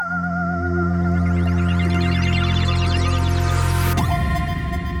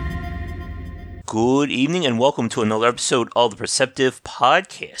good evening, and welcome to another episode of the Perceptive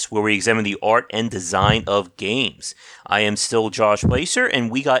Podcast, where we examine the art and design of games. I am still Josh Placer,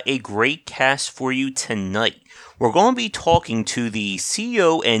 and we got a great cast for you tonight. We're going to be talking to the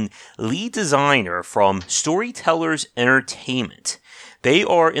CEO and lead designer from Storytellers Entertainment. They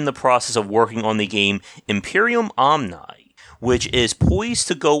are in the process of working on the game Imperium Omni, which is poised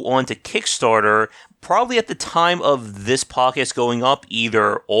to go on to Kickstarter probably at the time of this podcast going up,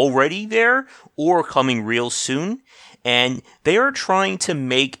 either already there or coming real soon. And they are trying to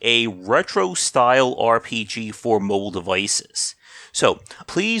make a retro-style RPG for mobile devices. So,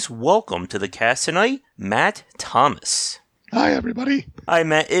 please welcome to the cast tonight, Matt Thomas. Hi, everybody. Hi,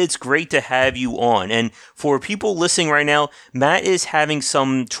 Matt. It's great to have you on. And for people listening right now, Matt is having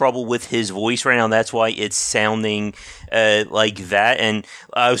some trouble with his voice right now. That's why it's sounding like that. And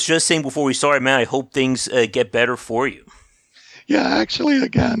I was just saying before we started, Matt, I hope things get better for you. Yeah, actually,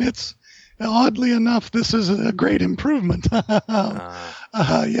 again, it's oddly enough, this is a great improvement.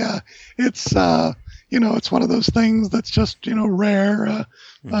 Yeah, it's, it's one of those things that's just, rare,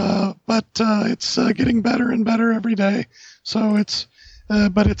 but it's getting better and better every day. So it's,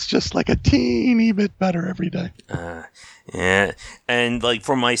 but it's just like a teeny bit better every day. Yeah, and like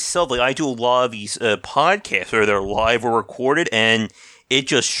for myself, like I do a lot of these podcasts where they're live or recorded, and it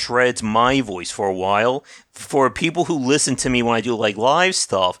just shreds my voice for a while. For people who listen to me when I do like live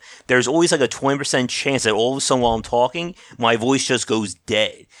stuff, there's always like a 20% chance that all of a sudden while I'm talking, my voice just goes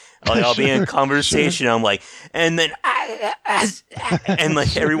dead. Like I'll be in a conversation, I'm like, and then, and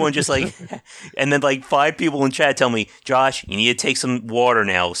like everyone just like, and then like 5 people in chat tell me, Josh, you need to take some water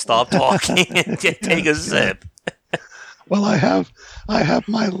now. Stop talking and take a sip. Well, I have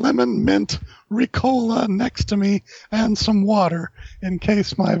my lemon mint Ricola next to me and some water in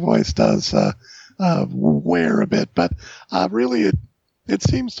case my voice does wear a bit. But really, it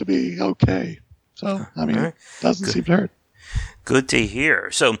seems to be okay. So I mean, it doesn't seem to hurt. Good to hear.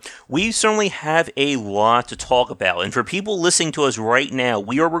 So we certainly have a lot to talk about. And for people listening to us right now,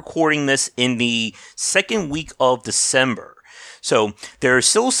 we are recording this in the second week of December. So there is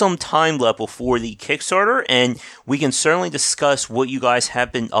still some time left before the Kickstarter, and we can certainly discuss what you guys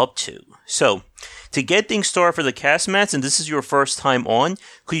have been up to. So to get things started for the cast, Matt, and this is your first time on,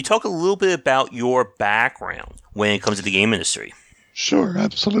 could you talk a little bit about your background when it comes to the game industry? Sure,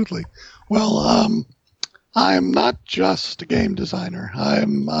 absolutely. Well, I'm not just a game designer.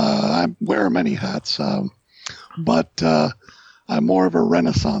 I wear many hats, but I'm more of a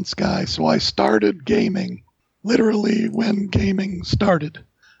Renaissance guy. So I started gaming literally when gaming started.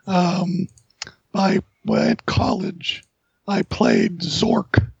 At college, I played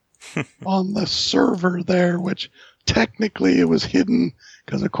Zork on the server there, which technically it was hidden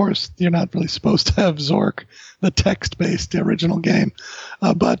because, of course, you're not really supposed to have Zork, the text-based original game.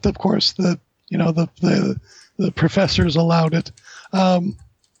 But of course, the professors allowed it.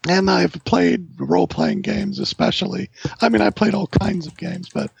 And I've played role-playing games especially. I mean, I played all kinds of games,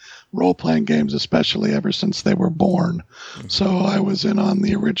 but role-playing games especially ever since they were born. Mm-hmm. So I was in on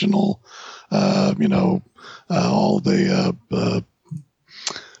the original, all the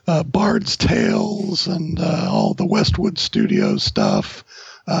Bard's Tales and all the Westwood Studios stuff,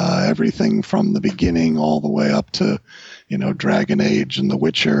 everything from the beginning all the way up to, Dragon Age and The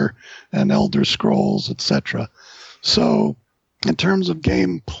Witcher and Elder Scrolls, etc. So in terms of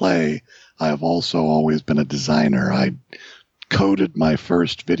gameplay, I've also always been a designer. I coded my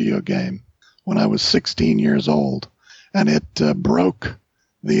first video game when I was 16 years old, and it broke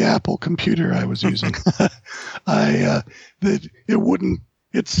the Apple computer I was using.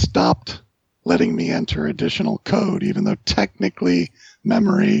 It stopped letting me enter additional code, even though technically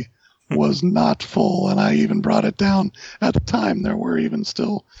memory was not full, and I even brought it down. At the time, there were even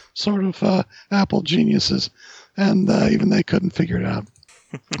still sort of Apple geniuses, and even they couldn't figure it out.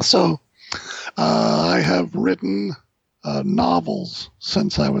 So I have written novels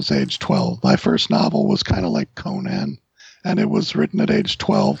since I was age 12. My first novel was kind of like Conan, and it was written at age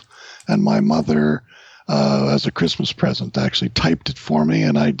 12, and my mother, as a Christmas present, actually typed it for me,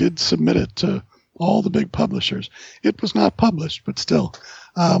 and I did submit it to all the big publishers. It was not published, but still.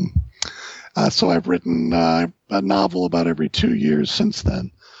 So I've written a novel about every 2 years since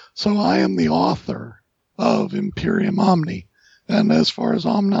then. So I am the author of Imperium Omni. And as far as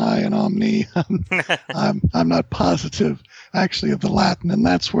Omni and Omni, I'm not positive, actually, of the Latin. And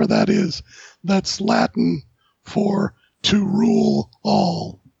that's where that is. That's Latin for to rule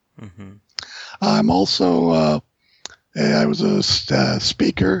all. Mm-hmm. I'm also, I was a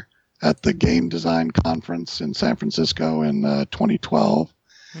speaker at the Game Design Conference in San Francisco in 2012.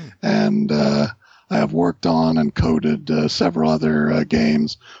 And I have worked on and coded several other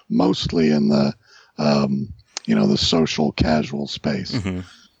games, mostly in the the social casual space. Mm-hmm.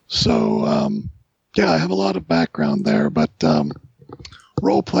 So, I have a lot of background there, but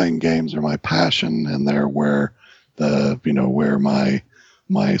role-playing games are my passion, and they're where where my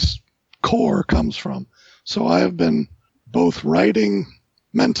core comes from. So I have been both writing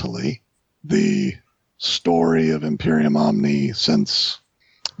mentally the story of Imperium Omni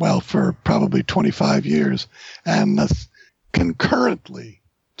for probably 25 years, and concurrently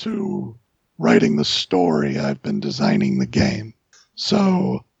to writing the story, I've been designing the game.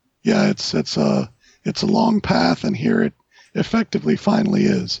 So it's a long path, and here it effectively finally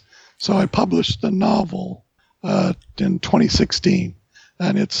is. So I published the novel in 2016,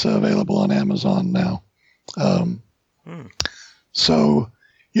 and it's available on Amazon now. So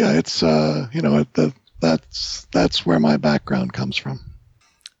it's that's where my background comes from.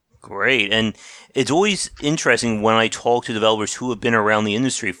 Great. And it's always interesting when I talk to developers who have been around the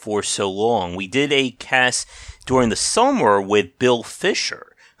industry for so long. We did a cast during the summer with Bill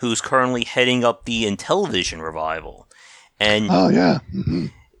Fisher, who's currently heading up the Intellivision revival.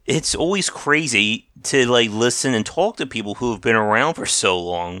 And it's always crazy to listen and talk to people who have been around for so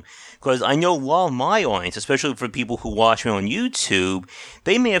long, because I know a lot of my audience, especially for people who watch me on YouTube,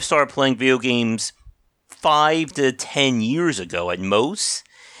 they may have started playing video games 5 to 10 years ago at most.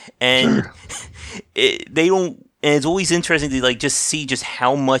 And they don't. And it's always interesting to just see just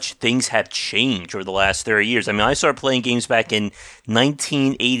how much things have changed over the last 30 years. I mean, I started playing games back in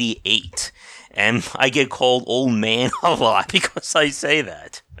 1988, and I get called old man a lot because I say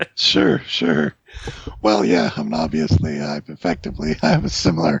that. Sure. Well, I mean, obviously, I have a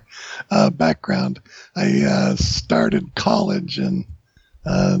similar background. I started college in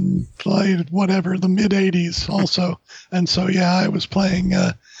the mid 80s also, and so I was playing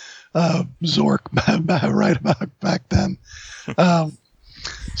Zork right about back then. And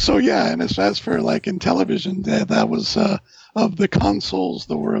as for Intellivision, that was of the consoles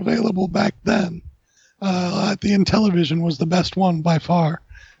that were available back then. The Intellivision was the best one by far,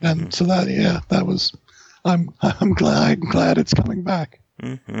 and so that was. I'm glad it's coming back.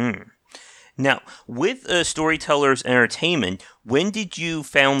 Mm-hmm. Now, with Storytellers Entertainment, when did you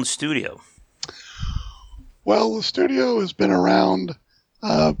found the studio? Well, the studio has been around.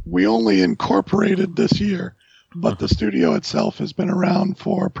 We only incorporated this year, but the studio itself has been around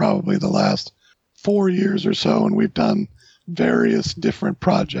for probably the last 4 years or so, and we've done various different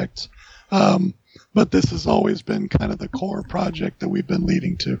projects. But this has always been kind of the core project that we've been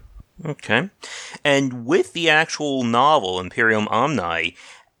leading to. Okay. And with the actual novel, Imperium Omni,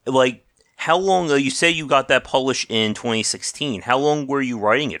 how long, you say you got that published in 2016. How long were you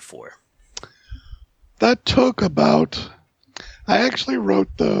writing it for? That took I actually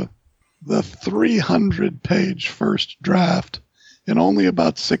wrote the 300-page first draft in only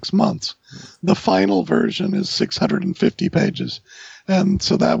about 6 months. The final version is 650 pages. And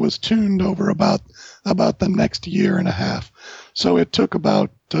so that was tuned over about the next year and a half. So it took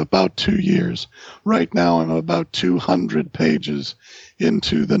about 2 years. Right now I'm about 200 pages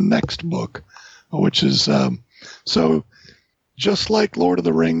into the next book, which is so just like Lord of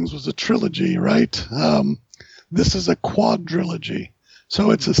the Rings was a trilogy, right? This is a quadrilogy.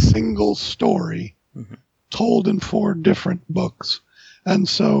 So it's a single story told in 4 different books. And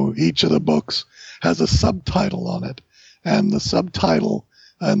so each of the books has a subtitle on it. And the subtitle,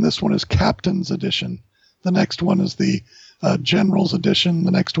 and this one is Captain's Edition. The next one is the General's Edition.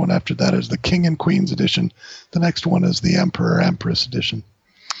 The next one after that is the King and Queen's Edition. The next one is the Emperor Empress Edition.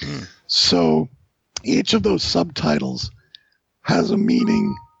 So each of those subtitles has a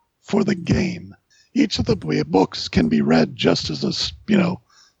meaning for the game. Each of the books can be read just as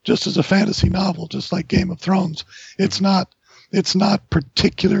a fantasy novel, just like Game of Thrones. It's not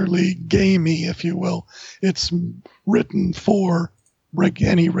particularly gamey, if you will. It's written for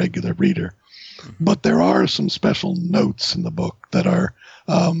any regular reader. But there are some special notes in the book that are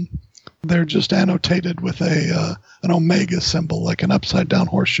they're just annotated with an omega symbol, like an upside down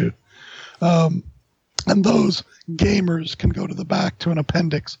horseshoe. And those gamers can go to the back to an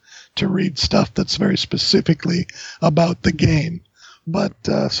appendix to read stuff that's very specifically about the game. But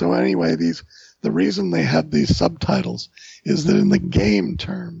so anyway, the reason they have these subtitles is that in the game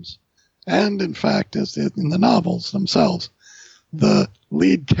terms, and in fact, as in the novels themselves, the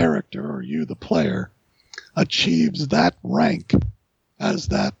lead character, or you, the player, achieves that rank as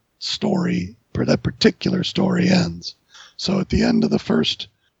that story, or that particular story ends. So at the end of the first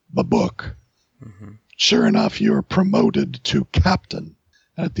book, sure enough, you're promoted to captain.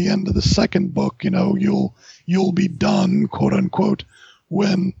 And at the end of the second book, you'll be done, quote unquote,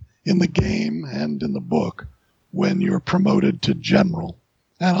 when in the game and in the book, when you're promoted to general.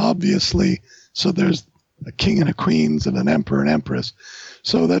 And obviously, so there's a king and a queens and an emperor and empress.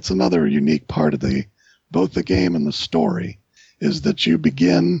 So that's another unique part of both the game and the story, is that you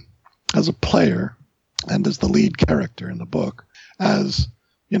begin as a player and as the lead character in the book as,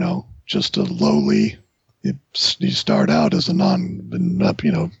 just a lowly, you start out as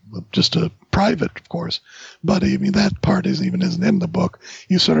just a private, of course, but I mean, that part isn't in the book.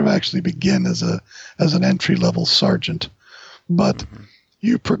 You sort of actually begin as an entry level sergeant, but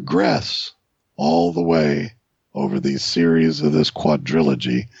you progress all the way over these series of this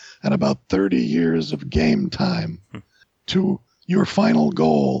quadrilogy and about 30 years of game time to your final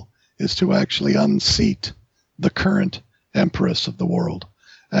goal is to actually unseat the current empress of the world.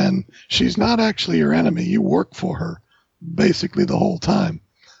 And she's not actually your enemy. You work for her basically the whole time,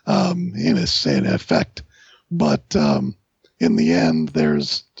 in effect. But in the end,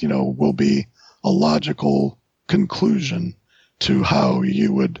 there's, will be a logical conclusion to how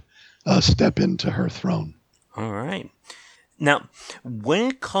you would step into her throne. All right. Now,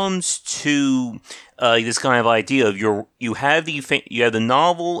 when it comes to this kind of idea of you have the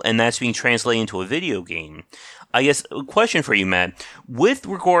novel and that's being translated into a video game, I guess a question for you, Matt, with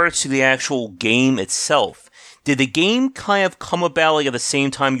regards to the actual game itself, did the game kind of come about at the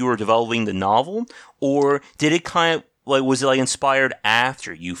same time you were developing the novel, or did it was it inspired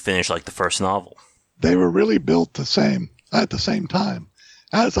after you finished the first novel? They were really built at the same time.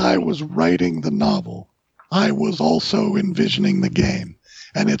 As I was writing the novel, I was also envisioning the game.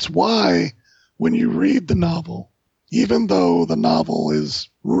 And it's why when you read the novel, even though the novel is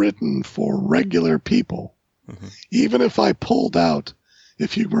written for regular people, even if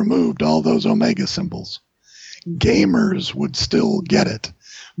if you removed all those omega symbols, gamers would still get it,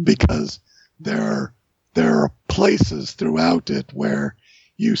 because there are places throughout it where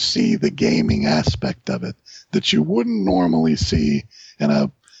you see the gaming aspect of it that you wouldn't normally see in a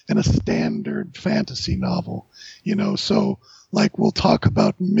standard fantasy novel, so we'll talk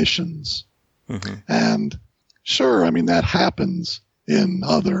about missions. And sure, I mean, that happens in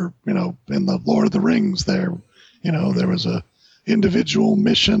other, in the Lord of the Rings there was a individual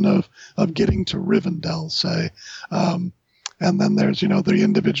mission of getting to Rivendell, say. And then there's, the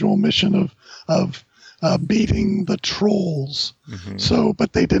individual mission of beating the trolls. So,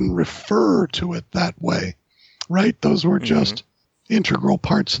 but they didn't refer to it that way, right? Those were just integral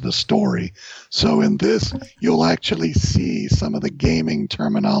parts of the story. So in this, you'll actually see some of the gaming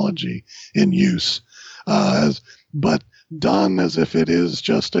terminology in use, but done as if it is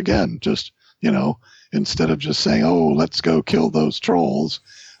just, instead of just saying, oh, let's go kill those trolls,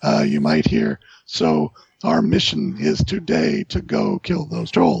 you might hear, so our mission is today to go kill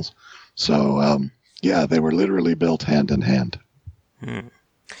those trolls. So, they were literally built hand in hand.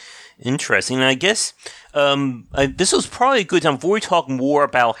 Interesting. And I guess this was probably a good time, before we talk more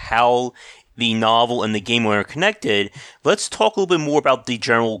about how the novel and the game are connected, let's talk a little bit more about the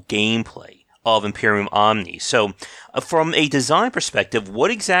general gameplay of Imperium Omni. So, from a design perspective, what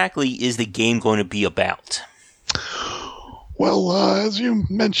exactly is the game going to be about? Well, as you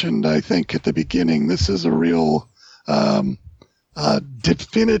mentioned, I think at the beginning, this is a real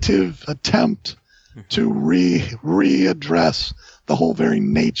definitive attempt to readdress the whole very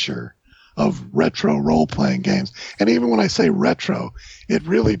nature of retro role-playing games. And even when I say retro, it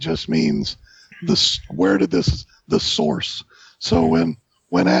really just means the source. So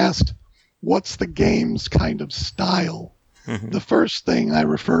when asked, what's the game's kind of style? The first thing I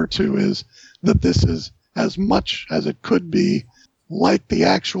refer to is that this is as much as it could be like the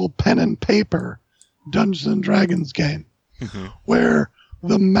actual pen and paper Dungeons and Dragons game, where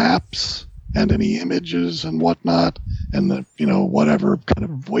the maps and any images and whatnot, and the whatever kind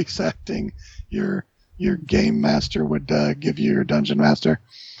of voice acting your game master would give you, your dungeon master,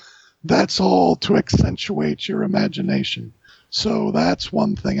 that's all to accentuate your imagination. So that's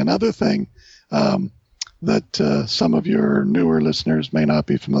one thing. Another thing that some of your newer listeners may not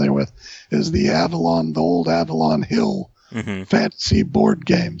be familiar with is the old Avalon Hill fantasy board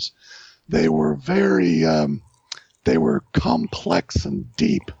games. They were very, they were complex and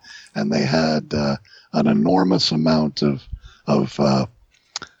deep, and they had an enormous amount of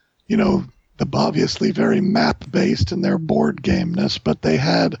obviously very map-based in their board gameness, but they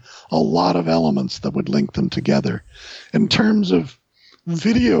had a lot of elements that would link them together. In terms of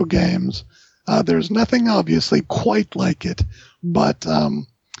video games, there's nothing obviously quite like it, but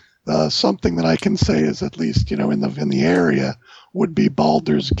something that I can say is, at least in the area, would be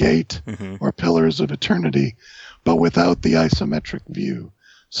Baldur's Gate or Pillars of Eternity, but without the isometric view.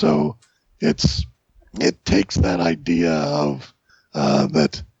 So it takes that idea of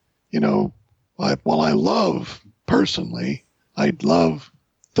that, while I love personally, I'd love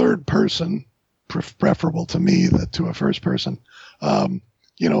third person, preferable to me to a first person, full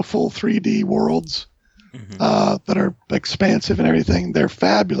 3D worlds that are expansive and everything. They're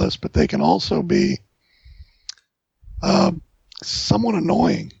fabulous, but they can also be somewhat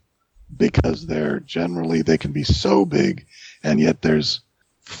annoying because they can be so big, and yet there's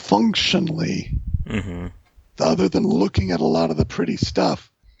functionally, other than looking at a lot of the pretty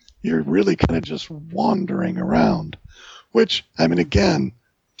stuff, you're really kind of just wandering around, which, I mean, again,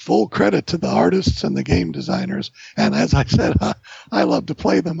 full credit to the artists and the game designers. And as I said, I love to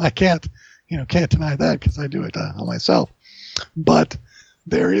play them. I can't deny that because I do it myself. But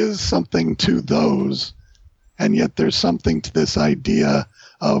there is something to those, and yet there's something to this idea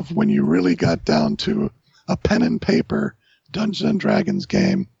of when you really got down to a pen and paper Dungeons and Dragons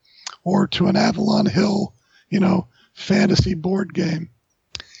game or to an Avalon Hill, fantasy board game.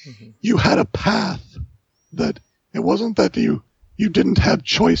 You had a path that it wasn't that you didn't have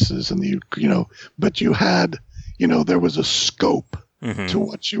choices and but you had, there was a scope to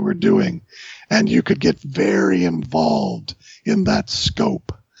what you were doing, and you could get very involved in that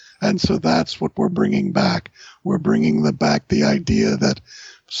scope. And so that's what we're bringing back. We're bringing back the idea that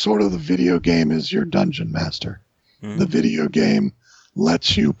sort of the video game is your dungeon master. The video game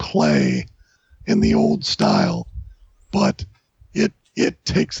lets you play in the old style, but it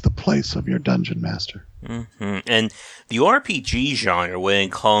takes the place of your dungeon master. And the RPG genre, when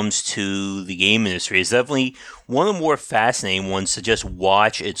it comes to the game industry, is definitely one of the more fascinating ones to just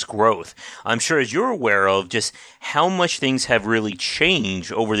watch its growth. I'm sure, as you're aware of, just how much things have really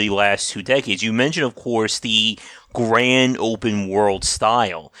changed over the last 2 decades. You mentioned, of course, the grand open world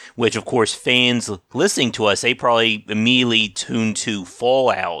style, which, of course, fans listening to us, they probably immediately tune to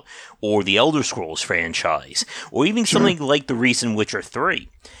Fallout or the Elder Scrolls franchise, or even something like the recent Witcher 3.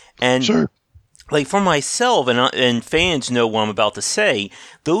 And like for myself, and fans know what I'm about to say,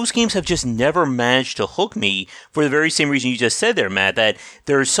 those games have just never managed to hook me for the very same reason you just said there, Matt, that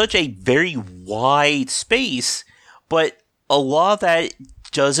there's such a very wide space, but a lot of that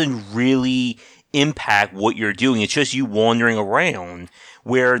doesn't really impact what you're doing. It's just you wandering around,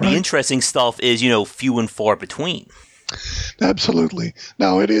 where the interesting stuff is, few and far between. Absolutely.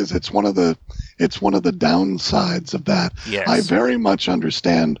 No, it is. It's one of the downsides of that. Yes. I very much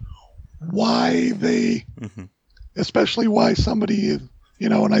understand why they, especially why somebody,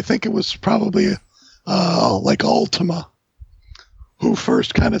 and I think it was probably like Ultima, who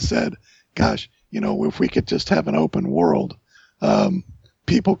first kind of said, gosh, if we could just have an open world,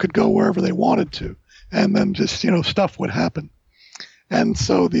 people could go wherever they wanted to, and then just, stuff would happen. And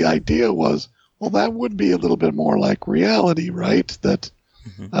so the idea was, well, that would be a little bit more like reality, right? That,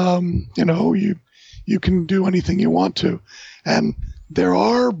 you can do anything you want to. And there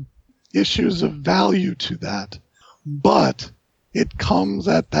are issues of value to that, but it comes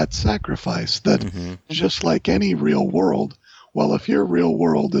at that sacrifice that just like any real world, well, if your real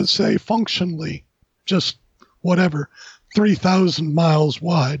world is, say, functionally just whatever, 3,000 miles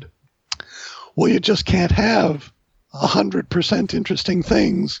wide, well, you just can't have 100% interesting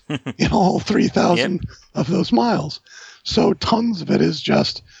things in all 3,000 of those miles. So tons of it is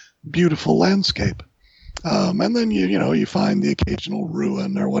just beautiful landscape. And then you find the occasional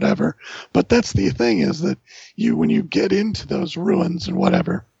ruin or whatever. But that's the thing, is that when you get into those ruins and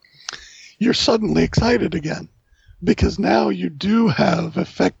whatever, you're suddenly excited again, because now you do have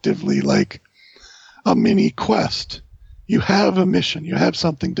effectively like a mini quest. You have a mission. You have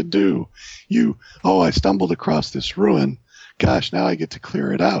something to do. I stumbled across this ruin. Gosh, now I get to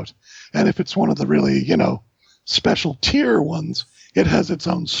clear it out. And if it's one of the really, special tier ones, it has its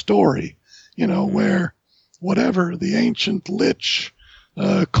own story, where whatever, the ancient lich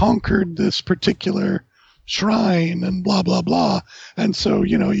conquered this particular shrine and blah, blah, blah. And so,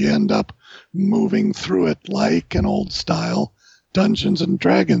 you end up moving through it like an old style Dungeons and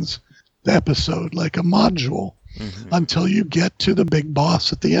Dragons episode, like a module, until you get to the big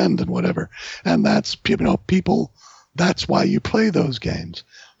boss at the end and whatever. And that's, people, that's why you play those games.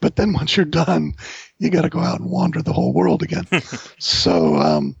 But then once you're done, you got to go out and wander the whole world again.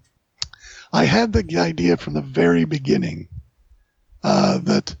 So I had the idea from the very beginning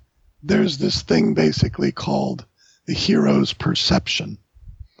that there's this thing basically called the hero's perception.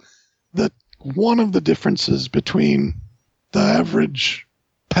 That one of the differences between the average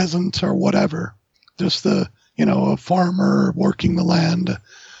peasant or whatever, just a farmer working the land,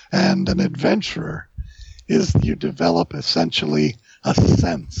 and an adventurer, is you develop essentially a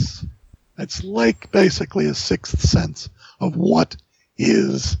sense. It's like basically a sixth sense of what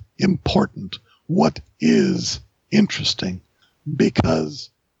is important, what is interesting, because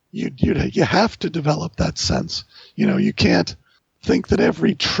you have to develop that sense. You can't think that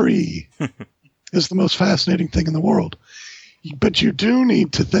every tree is the most fascinating thing in the world. But you do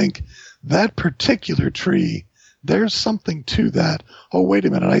need to think that particular tree, there's something to that. Oh, wait a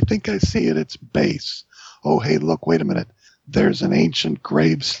minute. I think I see at its base. Oh, hey, look, wait a minute. There's an ancient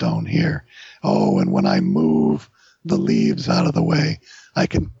gravestone here. Oh, and when I move the leaves out of the way, I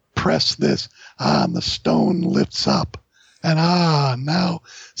can press this. And the stone lifts up. And now,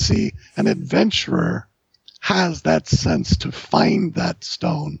 see, an adventurer has that sense to find that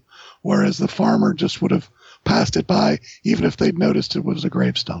stone, whereas the farmer just would have passed it by, even if they'd noticed it was a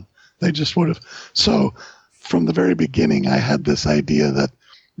gravestone. They just would have. So from the very beginning, I had this idea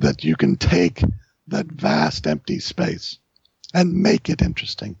that you can take that vast empty space and make it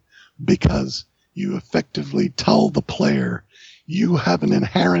interesting, because you effectively tell the player you have an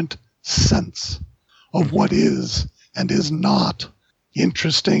inherent sense of what is and is not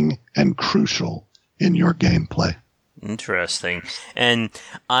interesting and crucial in your gameplay. Interesting. And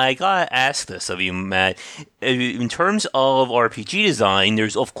I gotta ask this of you, Matt. In terms of RPG design,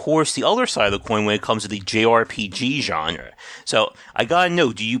 there's of course the other side of the coin when it comes to the JRPG genre. So I gotta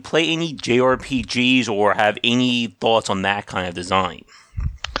know, do you play any JRPGs or have any thoughts on that kind of design?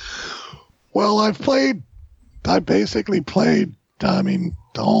 Well, I basically played,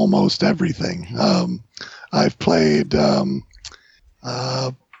 almost everything. I've played,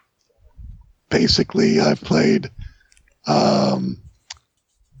 I've played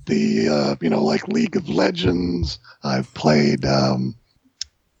like League of Legends. I've played,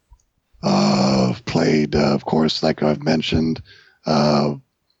 of course, like I've mentioned,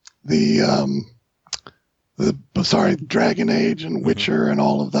 Dragon Age and Witcher and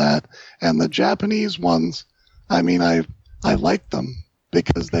all of that. And the Japanese ones, I like them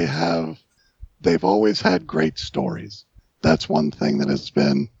because they've always had great stories. That's one thing that has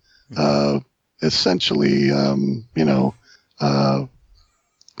been, essentially,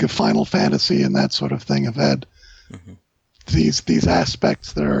 Final Fantasy and that sort of thing have had these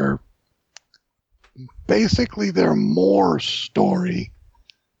aspects that are basically, they're more story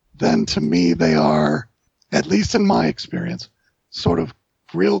than, to me, they are, at least in my experience, sort of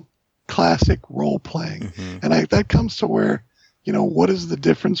real classic role playing. And that comes to where, what is the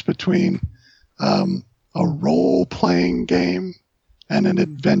difference between a role playing game and an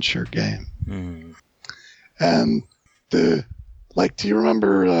adventure game? And do you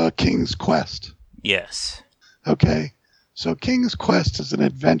remember King's Quest? Yes. Okay. So King's Quest is an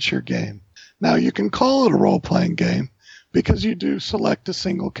adventure game. Now, you can call it a role-playing game because you do select a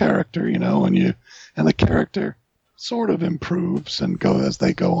single character, and the character sort of improves and go as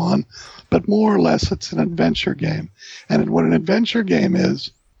they go on. But more or less, it's an adventure game. And what an adventure game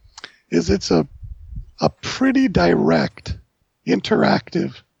is it's a pretty direct,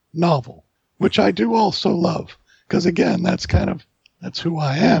 interactive novel, which I do also love. Because again, that's who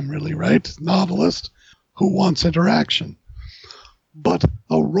I am, really, right? Novelist who wants interaction. But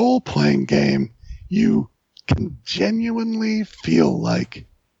a role-playing game, you can genuinely feel like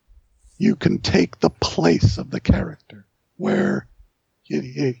you can take the place of the character, where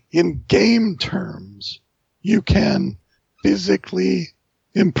in game terms, you can physically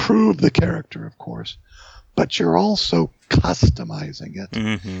improve the character, of course, but you're also customizing it.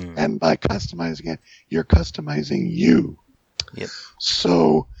 And by customizing it, you're customizing you. Yep.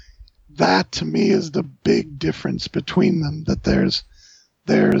 So that, to me, is the big difference between them, that there's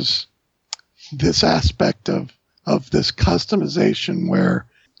this aspect of this customization where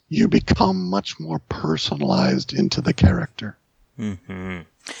you become much more personalized into the character.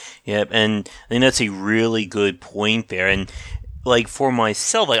 Yep, and I think that's a really good point there. And for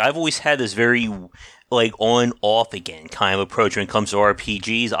myself, I've always had this very on off again kind of approach when it comes to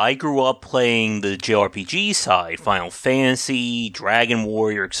RPGs. I grew up playing the JRPG side, Final Fantasy, Dragon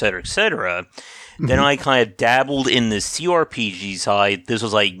Warrior, etc., etc. Then I kind of dabbled in the CRPG side. This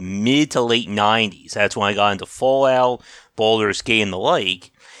was mid to late 90s. That's when I got into Fallout, Baldur's Gate, and the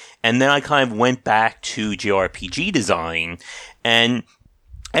like. And then I kind of went back to JRPG design. And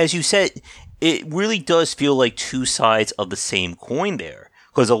as you said, it really does feel like two sides of the same coin there.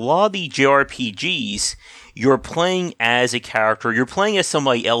 Because a lot of the JRPGs, you're playing as a character, you're playing as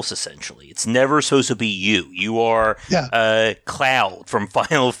somebody else, essentially. It's never supposed to be you. You are Cloud from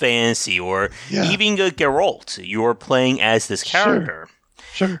Final Fantasy, or even Geralt. You're playing as this character.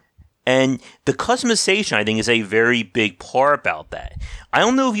 Sure. And the customization, I think, is a very big part about that. I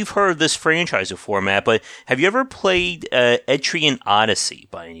don't know if you've heard of this franchise before, Matt, but have you ever played Etrian Odyssey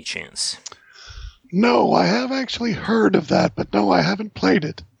by any chance? No, I have actually heard of that, but no, I haven't played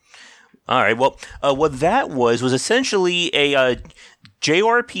it. All right. Well, what that was essentially a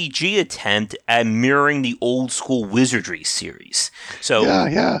JRPG attempt at mirroring the old school Wizardry series. So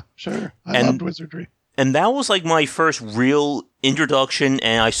yeah, sure. I loved Wizardry. And that was like my first real introduction,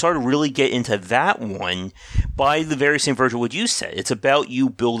 and I started really get into that one by the very same version of what you said. It's about you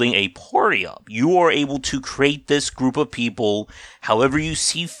building a party up. You are able to create this group of people however you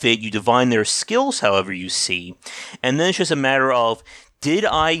see fit. You divine their skills however you see. And then it's just a matter of, did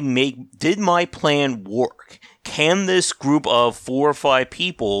my plan work? Can this group of 4 or 5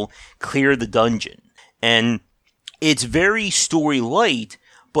 people clear the dungeon? And it's very story light,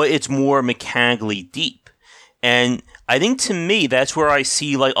 but it's more mechanically deep. And I think to me, that's where I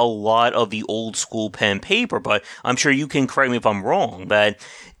see like a lot of the old school pen and paper, but I'm sure you can correct me if I'm wrong, that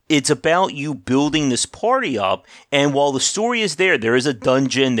it's about you building this party up, and while the story is there is a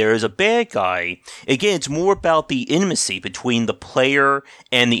dungeon, there is a bad guy. Again, it's more about the intimacy between the player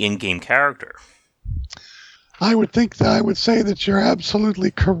and the in-game character. I would say that you're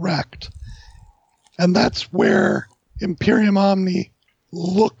absolutely correct. And that's where Imperium Omni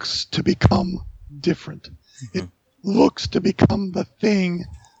looks to become different. Mm-hmm. It looks to become the thing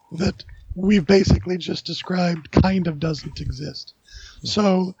that we've basically just described kind of doesn't exist. Mm-hmm.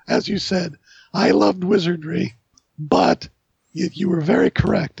 So, as you said, I loved Wizardry, but you were very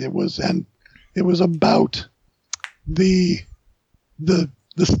correct. It was about the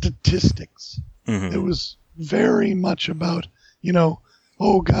statistics. Mm-hmm. It was very much about,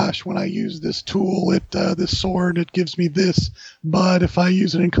 oh gosh, when I use this tool, this sword, it gives me this, but if I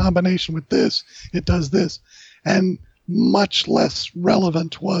use it in combination with this, it does this. And much less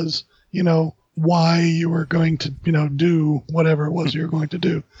relevant was, why you were going to, do whatever it was you were going to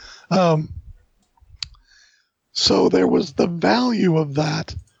do. So there was the value of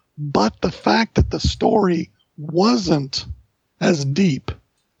that, but the fact that the story wasn't as deep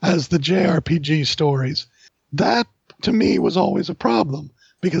as the JRPG stories, that to me was always a problem,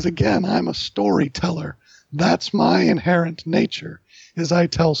 because again, I'm a storyteller. That's my inherent nature, is I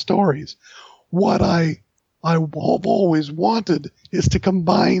tell stories. What I have always wanted is to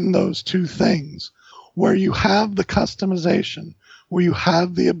combine those two things, where you have the customization, where you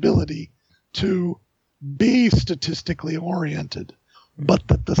have the ability to be statistically oriented, but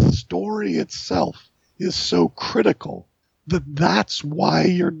that the story itself is so critical that that's why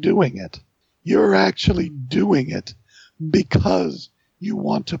you're doing it. You're actually doing it because you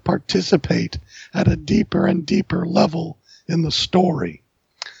want to participate at a deeper and deeper level in the story.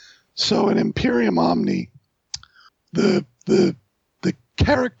 So in Imperium Omni, the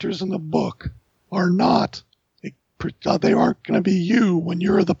characters in the book are not, they aren't going to be you when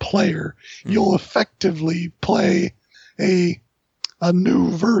you're the player. You'll effectively play a new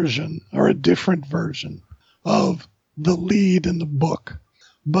version or a different version of the lead in the book.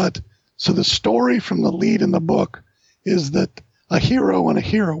 But so the story from the lead in the book is that a hero and a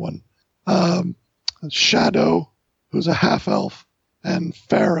heroine, Shadow, who's a half-elf, and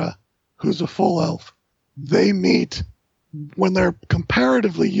Farah, who's a full elf, they meet when they're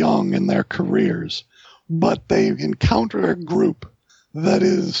comparatively young in their careers, but they encounter a group that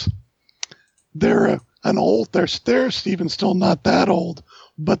is, they're even still not that old,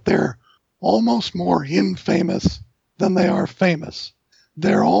 but they're almost more infamous than they are famous.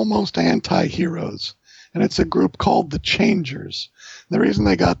 They're almost anti-heroes, and it's a group called the Changers. The reason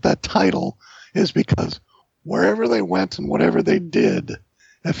they got that title is because wherever they went and whatever they did,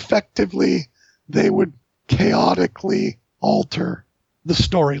 effectively they would chaotically alter the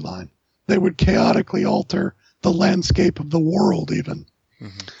storyline. They would chaotically alter the landscape of the world even.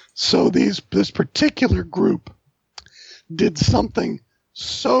 Mm-hmm. So this particular group did something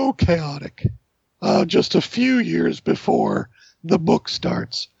so chaotic just a few years before the book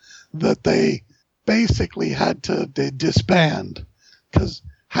starts that they basically had to disband, because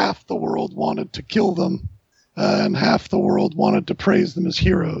half the world wanted to kill them and half the world wanted to praise them as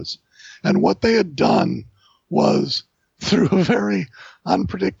heroes. And what they had done was, through a very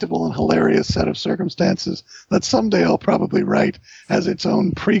unpredictable and hilarious set of circumstances that someday I'll probably write as its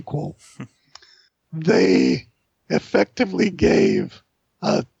own prequel, they effectively gave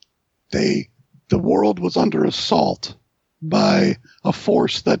the world was under assault by a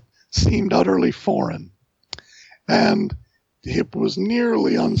force that seemed utterly foreign. And it was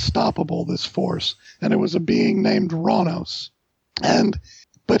nearly unstoppable, this force, and it was a being named Ronos.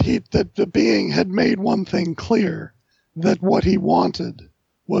 But the being had made one thing clear, that what he wanted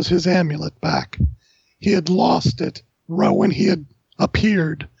was his amulet back. He had lost it right when he had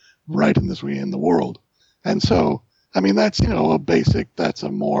appeared right in the world. And so, that's, that's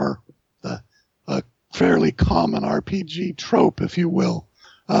a fairly common RPG trope, if you will.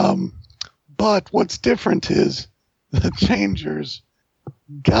 But what's different is the Changers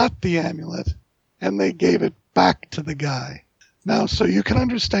got the amulet and they gave it back to the guy. Now, so you can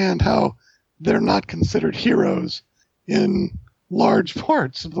understand how they're not considered heroes in large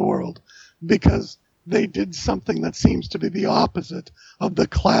parts of the world because they did something that seems to be the opposite of the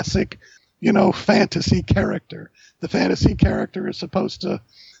classic, fantasy character. The fantasy character is supposed to,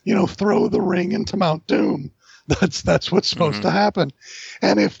 throw the ring into Mount Doom. That's what's supposed to happen.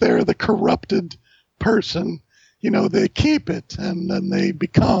 And if they're the corrupted person, they keep it and then they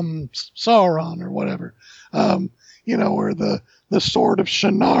become Sauron or whatever. Or the sword of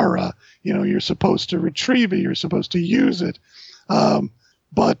Shannara, you're supposed to retrieve it, you're supposed to use it.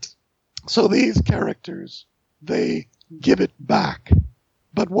 But so these characters, they give it back.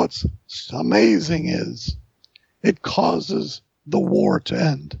 But what's amazing is it causes the war to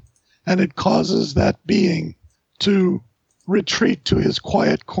end. And it causes that being to retreat to his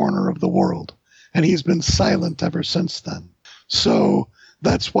quiet corner of the world. And he's been silent ever since then. So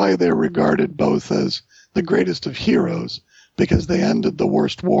that's why they're regarded both as the greatest of heroes, because they ended the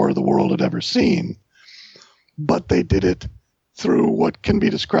worst war the world had ever seen. But they did it through what can be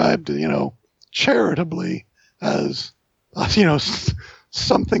described, charitably as,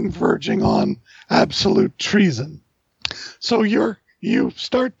 something verging on absolute treason. So you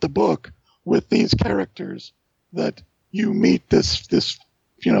start the book with these characters that you meet this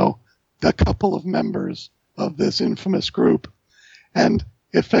a couple of members of this infamous group, and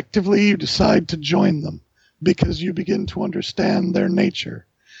effectively you decide to join them because you begin to understand their nature.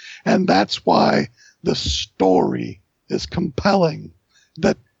 And that's why the story is compelling,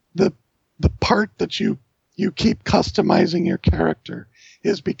 that the part that you keep customizing your character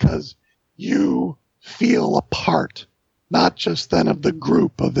is because you feel a part, not just then of the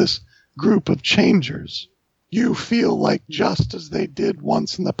group, of this group of changers. You feel like just as they did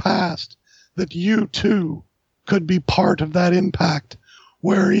once in the past, that you too could be part of that impact,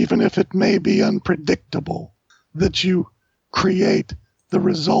 where even if it may be unpredictable, that you create the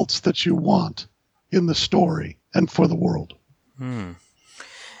results that you want in the story and for the world.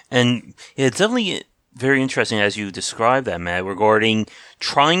 And it's definitely very interesting as you describe that, Matt, regarding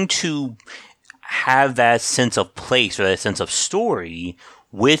trying to have that sense of place or that sense of story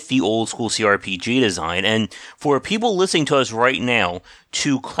with the old school CRPG design. And for people listening to us right now,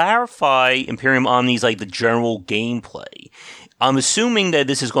 to clarify Imperium Omni's the general gameplay, I'm assuming that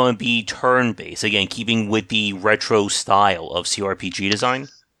this is going to be turn-based, again, keeping with the retro style of CRPG design?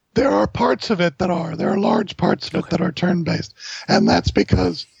 There are parts of it that are. There are large parts of it that are turn-based. And that's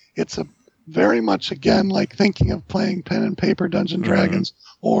because it's a very much, again, like thinking of playing pen and paper Dungeons & Dragons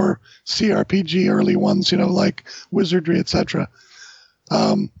or CRPG early ones, like Wizardry, etc.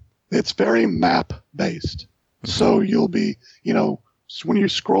 It's very map-based. So you'll be, when you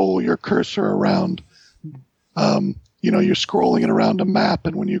scroll your cursor around, you're scrolling it around a map,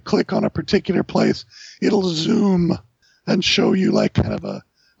 and when you click on a particular place, it'll zoom and show you kind of a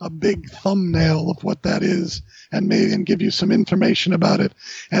big thumbnail of what that is and give you some information about it.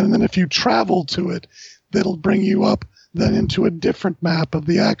 And then if you travel to it, that'll bring you up then into a different map of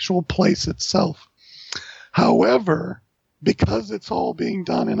the actual place itself. However, because it's all being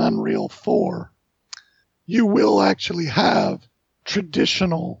done in Unreal 4, you will actually have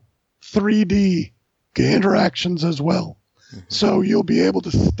traditional 3D interactions as well. So you'll be able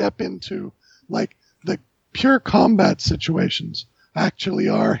to step into the pure combat situations actually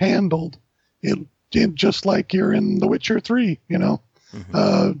are handled in just like you're in The Witcher 3,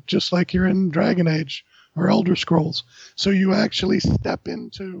 just like you're in Dragon Age or Elder Scrolls. So you actually step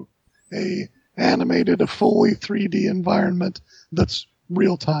into a fully 3D environment that's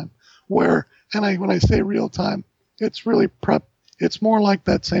real time. When I say real time, it's really it's more like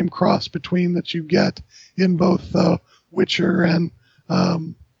that same cross between that you get in both Witcher and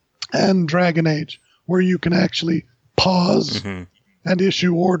Dragon Age, where you can actually pause and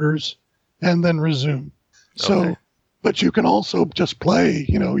issue orders and then resume. So, but you can also just play,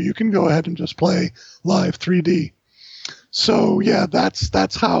 you can go ahead and just play live 3D. So yeah,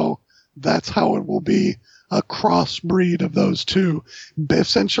 that's how it will be a crossbreed of those two.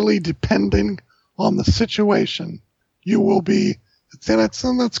 Essentially, depending on the situation, you will be.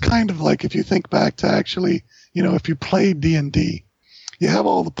 That's kind of like if you think back to actually, if you play D&D, you have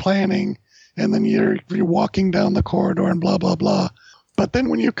all the planning, and then you're walking down the corridor and blah blah blah. But then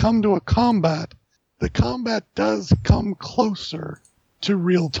when you come to a combat, the combat does come closer to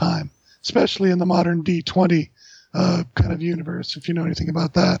real time, especially in the modern D20 kind of universe, if you know anything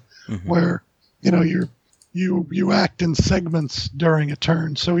about that, where you act in segments during a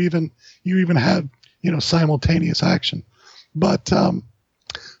turn, so you even have simultaneous action. But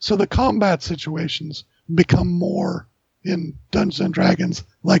so the combat situations become more in Dungeons and Dragons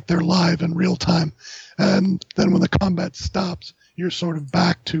like they're live in real time. And then when the combat stops, you're sort of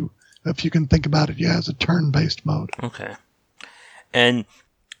back to, if you can think about it, as a turn-based mode. Okay. And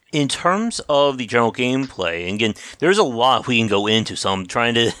in terms of the general gameplay, and again, there's a lot we can go into, so I'm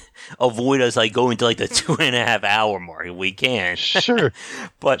trying to avoid us going to the 2.5 hour mark if we can. Sure.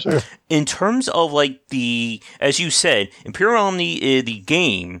 But sure. In terms of as you said, Imperium Omni, the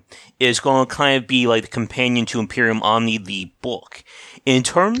game, is going to kind of be the companion to Imperium Omni, the book. In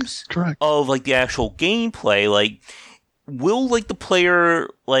terms Correct. of the actual gameplay, will the player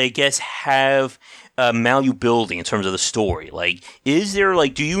have malleability in terms of the story? Is there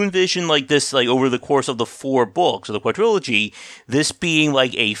do you envision this over the course of the 4 books or the quadrilogy, this being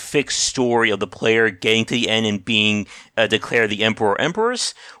a fixed story of the player getting to the end and being declared the emperor or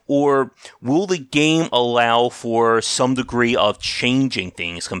empress, or will the game allow for some degree of changing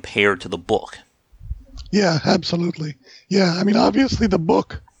things compared to the book? Yeah, absolutely. Yeah, I mean, obviously the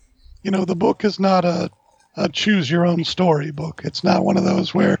book is not a choose your own story book. It's not one of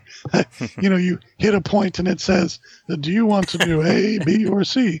those where, you hit a point and it says, do you want to do A, B, or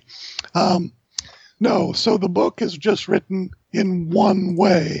C? No. So the book is just written in one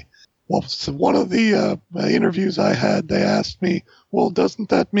way. Well, so one of the interviews I had, they asked me, well, doesn't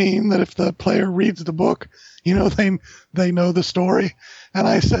that mean that if the player reads the book, they know the story? And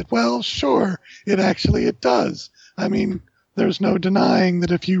I said, well, sure, it does. I mean, there's no denying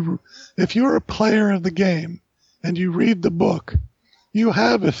that if you're a player of the game and you read the book, you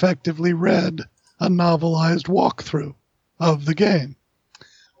have effectively read a novelized walkthrough of the game.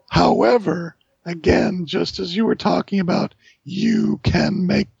 However, again, just as you were talking about, you can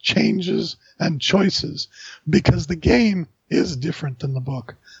make changes and choices because the game is different than the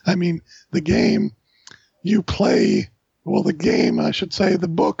book. I mean, the game you play, the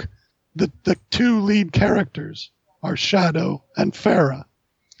book, the 2 lead characters are Shadow and Farah.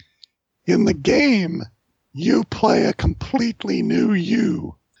 In the game, you play a completely new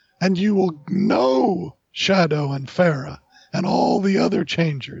you, and you will know Shadow and Farah and all the other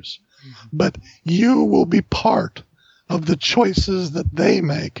changers. But you will be part of the choices that they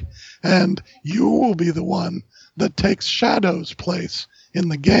make, and you will be the one that takes Shadow's place in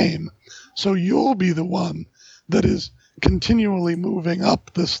the game. So you'll be the one that is continually moving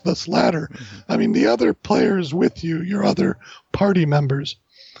up this ladder. I mean, the other players with you, your other party members,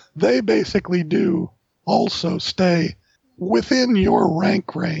 they basically do also stay within your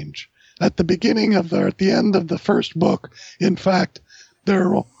rank range. At the end of the first book, in fact,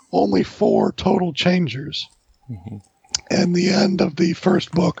 there are only 4 total changers. And the end of the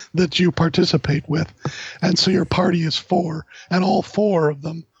first book that you participate with. And so your party is 4, and all 4 of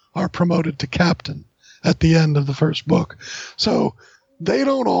them are promoted to captain at the end of the first book. So they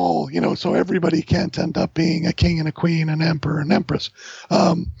don't all, so everybody can't end up being a king and a queen, an emperor and empress.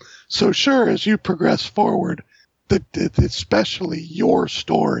 So sure, as you progress forward, especially your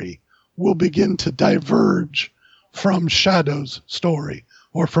story will begin to diverge from Shadow's story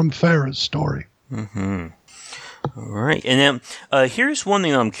or from Farah's story. Mm-hmm. All right. And then here's one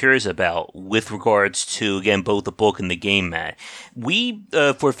thing I'm curious about with regards to, again, both the book and the game, Matt. We,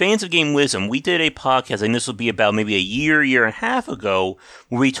 for fans of Game Wisdom, we did a podcast, and this will be about maybe a year and a half ago,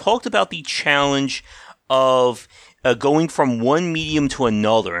 where we talked about the challenge of going from one medium to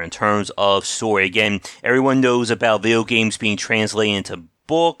another in terms of story. Again, everyone knows about video games being translated into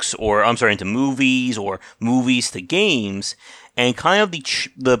books, into movies, or movies to games, and kind of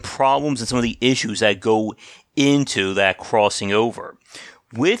the problems and some of the issues that go into that crossing over.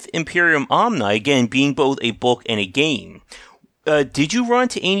 With Imperium Omni, again, being both a book and a game, did you run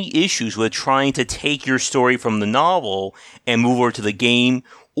into any issues with trying to take your story from the novel and move over to the game,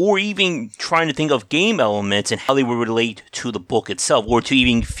 or even trying to think of game elements and how they would relate to the book itself, or to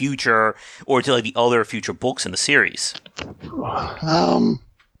even the other future books in the series?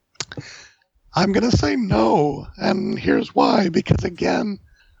 I'm going to say no, and here's why. Because, again,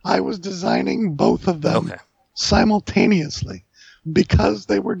 I was designing both of them simultaneously. Because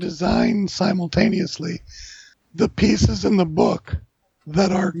they were designed simultaneously, the pieces in the book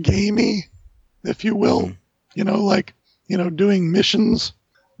that are gamey, if you will, doing missions,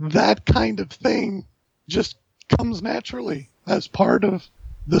 that kind of thing just comes naturally as part of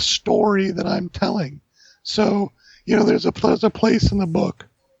the story that I'm telling. So, there's a place in the book.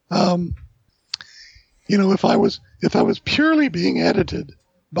 If I was purely being edited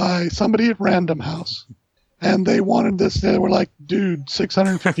by somebody at Random House, and they wanted this, they were like, dude,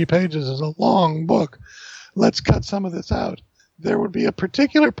 650 pages is a long book. Let's cut some of this out. There would be a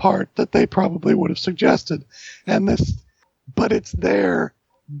particular part that they probably would have suggested. But it's there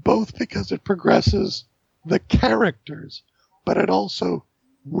both because it progresses the characters, but it also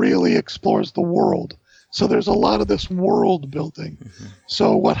really explores the world. So there's a lot of this world building. Mm-hmm.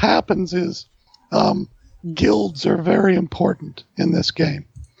 So what happens is guilds are very important in this game.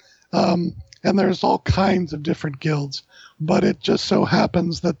 And there's all kinds of different guilds, but it just so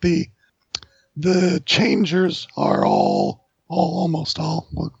happens that the changers are almost all,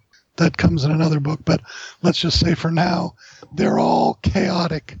 well, that comes in another book, but let's just say for now, they're all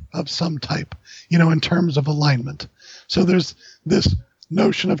chaotic of some type, in terms of alignment. So there's this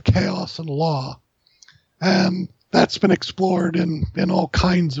notion of chaos and law, and that's been explored in all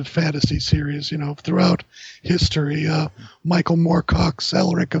kinds of fantasy series, throughout history. Michael Moorcock's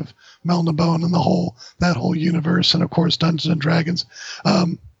Elric of Melniboné and that whole universe, and of course Dungeons and Dragons.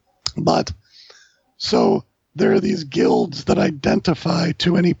 But so there are these guilds that identify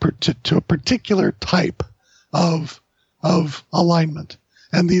to a particular type of alignment,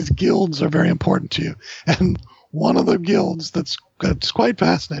 and these guilds are very important to you. And one of the guilds that's quite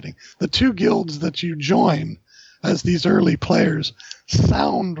fascinating, the two guilds that you join as these early players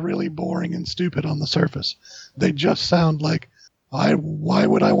sound really boring and stupid on the surface. They just sound like, why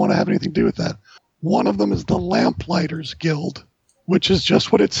would I want to have anything to do with that? One of them is the Lamplighters Guild, which is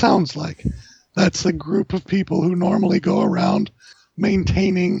just what it sounds like. That's the group of people who normally go around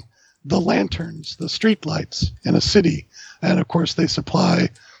maintaining the lanterns, the street lights in a city. And of course they supply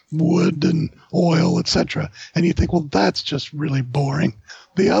wood and oil, etc. And you think, well, that's just really boring.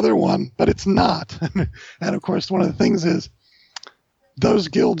 The other one, but it's not. And of course, one of the things is those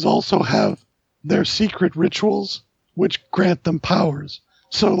guilds also have their secret rituals, which grant them powers.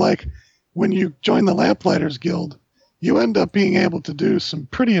 So like when you join the Lamplighters Guild, you end up being able to do some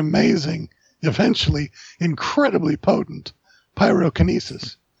pretty amazing, eventually incredibly potent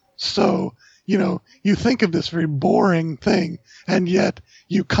pyrokinesis. So, you think of this very boring thing, and yet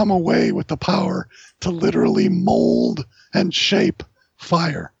you come away with the power to literally mold and shape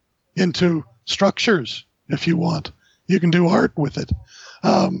fire into structures, if you want. You can do art with it.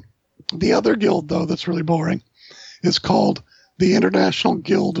 The other guild, though, that's really boring is called the International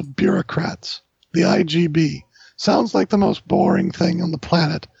Guild of Bureaucrats, the IGB. Sounds like the most boring thing on the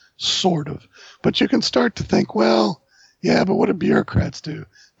planet, sort of. But you can start to think, well, yeah, but what do bureaucrats do?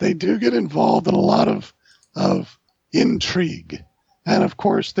 They do get involved in a lot of intrigue. And of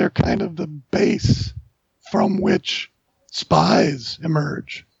course, they're kind of the base from which spies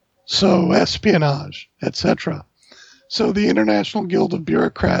emerge. So espionage, etc. So the International Guild of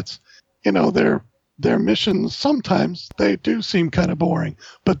Bureaucrats, their missions, sometimes they do seem kind of boring,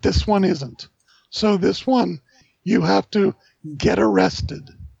 but this one isn't. So this one, you have to get arrested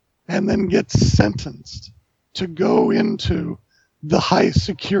and then get sentenced to go into the high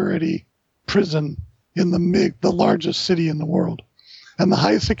security prison in the largest city in the world. And the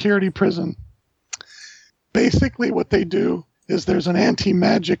high security prison, basically what they do is there's an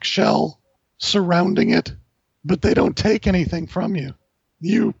anti-magic shell surrounding it, but they don't take anything from you.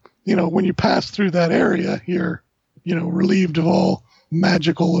 When you pass through that area, you're, relieved of all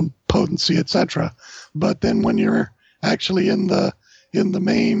magical and potency, etc. But then when you're actually in the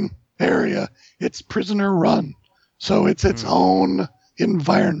main area, it's prisoner run. So it's its own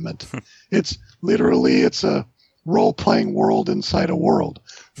environment. It's a role-playing world inside a world.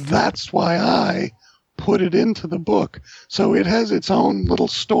 That's why I put it into the book. So it has its own little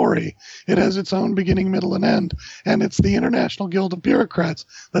story. It has its own beginning, middle, and end. And it's the International Guild of Bureaucrats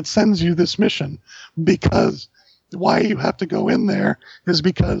that sends you this mission. Because why you have to go in there is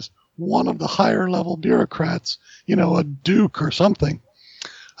because one of the higher level bureaucrats, a duke or something,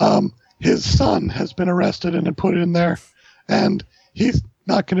 his son has been arrested and put in there, and he's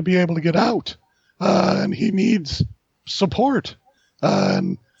not going to be able to get out, and he needs support.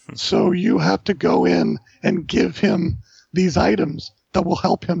 And so you have to go in and give him these items that will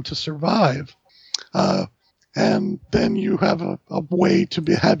help him to survive. And then you have a way to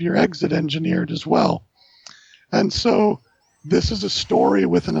have your exit engineered as well. And so this is a story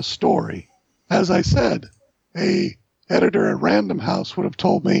within a story. As I said, a editor at Random House would have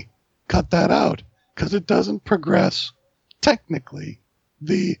told me, cut that out, because it doesn't progress technically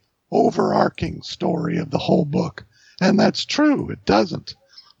the overarching story of the whole book. And that's true, it doesn't.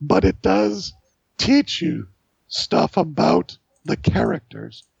 But it does teach you stuff about the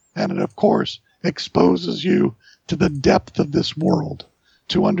characters. And it, of course, exposes you to the depth of this world,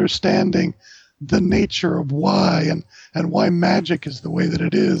 to understanding the nature of why and why magic is the way that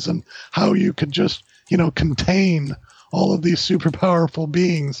it is, and how you could just, contain all of these super powerful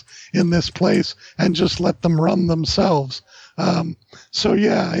beings in this place and just let them run themselves. So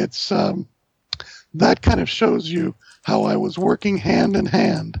yeah, it's that kind of shows you how I was working hand in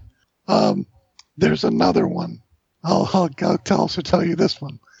hand. The there's another one. I'll also tell you this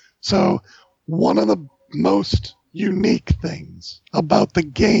one. So one of the most unique things about the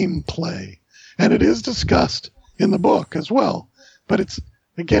gameplay, and it is discussed in the book as well, but it's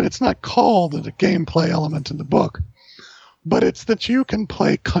not called a gameplay element in the book, but it's that you can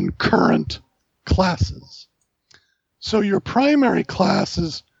play concurrent classes. So your primary class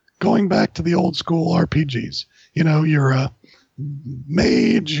is going back to the old school RPGs. You're a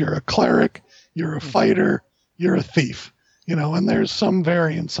mage, you're a cleric, you're a fighter, you're a thief, and there's some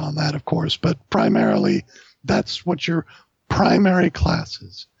variance on that, of course, but primarily that's what your primary class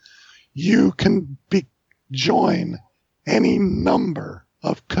is. You can join any number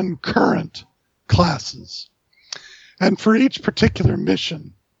of concurrent classes. And for each particular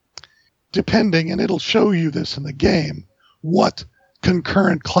mission, depending, and it'll show you this in the game, what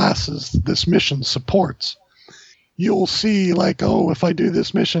concurrent classes this mission supports, you'll see like, if I do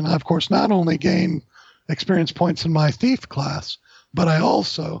this mission, I of course not only gain experience points in my thief class, but I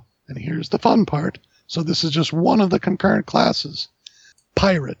also, and here's the fun part, so this is just one of the concurrent classes,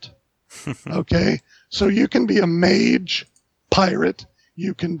 pirate. Okay? So you can be a mage pirate,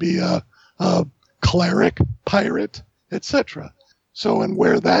 you can be a cleric pirate, etc. So, and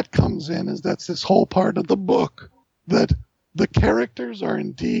where that comes in is that's this whole part of the book that the characters are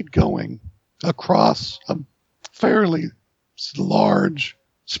indeed going across a fairly large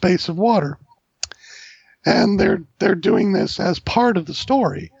space of water. And they're doing this as part of the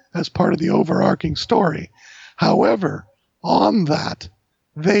story, as part of the overarching story. However, on that,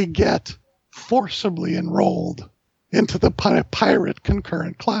 they get forcibly enrolled into the pirate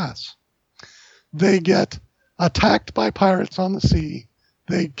concurrent class. They get attacked by pirates on the sea.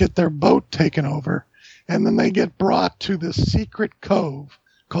 They get their boat taken over, and then they get brought to this secret cove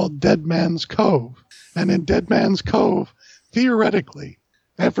called Dead Man's Cove. And in Dead Man's Cove, theoretically,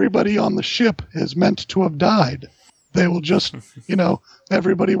 everybody on the ship is meant to have died. They will just,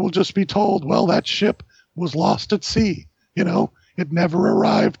 everybody will just be told, well, that ship was lost at sea. It never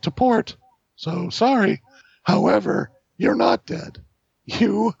arrived to port. So sorry. However, you're not dead.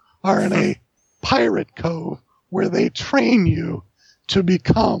 You are in a pirate cove where they train you to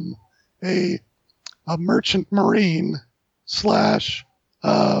become a merchant marine /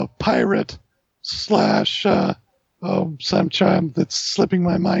 pirate / that's slipping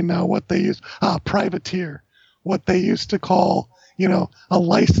my mind now what they use. Privateer. What they used to call, a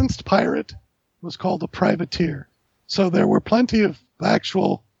licensed pirate was called a privateer. So there were plenty of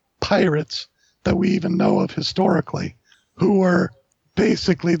actual pirates that we even know of historically who were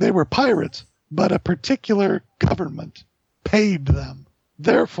basically, they were pirates, but a particular government paid them.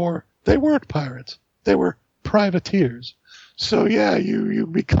 Therefore, they weren't pirates. They were privateers. So yeah, you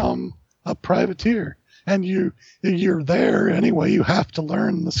become a privateer. And you're there anyway. You have to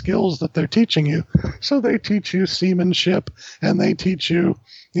learn the skills that they're teaching you. So they teach you seamanship, and they teach you,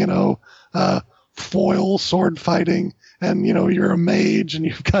 foil sword fighting. And you're a mage, and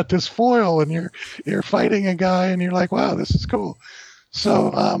you've got this foil, and you're fighting a guy, and you're like, wow, this is cool.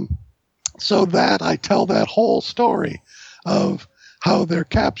 So so that I tell that whole story of how they're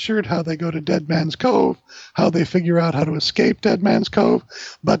captured, how they go to Dead Man's Cove, how they figure out how to escape Dead Man's Cove,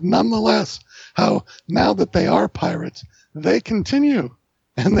 but nonetheless, how now that they are pirates, they continue,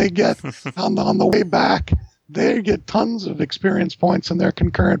 and they get on the way back, they get tons of experience points in their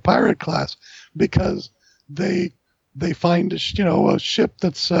concurrent pirate class because they find a ship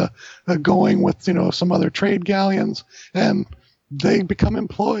that's going with some other trade galleons, and they become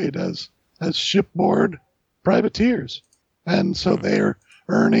employed as shipboard privateers, and so they're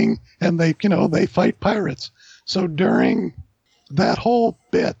earning, and they fight pirates. So during that whole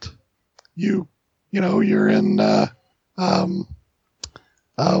bit, you're in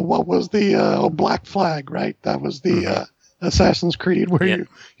what was the Black Flag, right? That was the Assassin's Creed where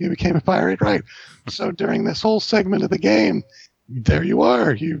you became a pirate, right? So during this whole segment of the game, there you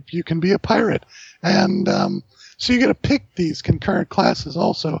are. You can be a pirate, and so you got to pick these concurrent classes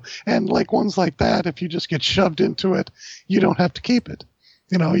also. And like ones like that, if you just get shoved into it, you don't have to keep it.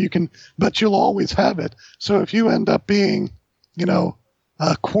 You can, but you'll always have it. So if you end up being,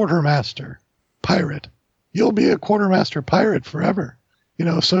 a quartermaster pirate, you'll be a quartermaster pirate forever.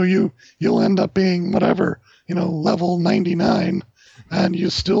 So you'll end up being whatever, level 99, and you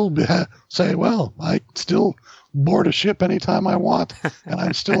still say, well, I still board a ship anytime I want, and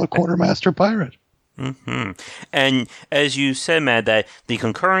I'm still a quartermaster pirate. Mm-hmm. And as you said, Matt, that the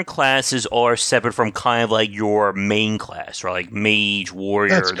concurrent classes are separate from kind of like your main class, right? Like mage,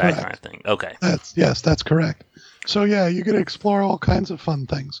 warrior, that kind of thing. Okay. That's correct. So yeah, you get to explore all kinds of fun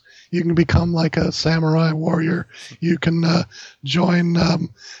things. You can become like a samurai warrior. You can join.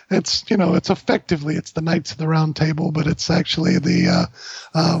 It's effectively it's the Knights of the Round Table, but it's actually the,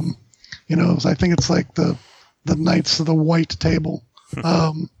 I think it's like the Knights of the White Table.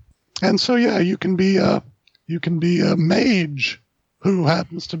 And so yeah, you can be a mage who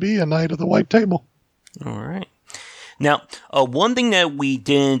happens to be a Knight of the White Table. All right. Now, one thing that we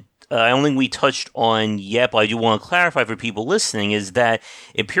didn't. I don't think we touched on yet, but I do want to clarify for people listening, is that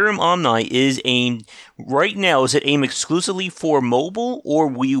Imperium Omni is aimed, right now, is it aimed exclusively for mobile, or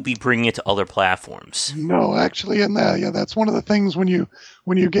will you be bringing it to other platforms? No, actually, that's one of the things when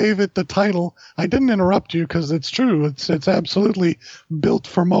you gave it the title, I didn't interrupt you because it's true. It's absolutely built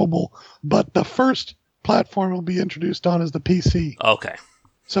for mobile, but the first platform will be introduced on is the PC. Okay.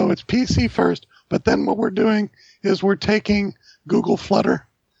 So it's PC first, but then what we're doing is we're taking Google Flutter,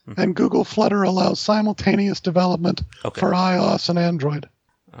 and Google Flutter allows simultaneous development for iOS and Android.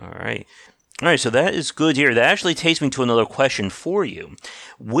 All right. All right, so that is good here. That actually takes me to another question for you.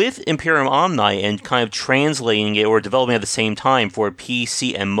 With Imperium Omni and kind of translating it or developing at the same time for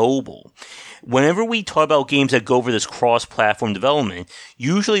PC and mobile, whenever we talk about games that go over this cross-platform development,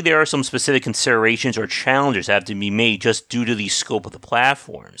 usually there are some specific considerations or challenges that have to be made just due to the scope of the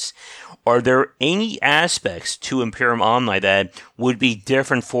platforms. Are there any aspects to Imperium Omni that would be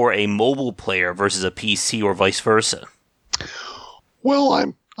different for a mobile player versus a PC or vice versa? Well,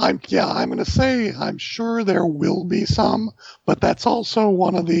 I'm going to say I'm sure there will be some, but that's also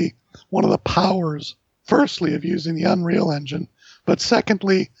one of the powers, firstly, of using the Unreal Engine, but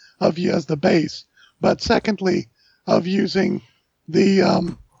secondly, of you as the base, but secondly, of using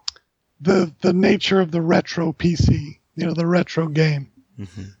the nature of the retro PC, the retro game.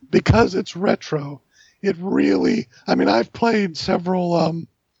 Mm-hmm. Because it's retro, it really, I've played several,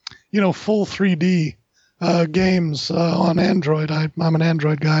 full 3D games on Android. I'm an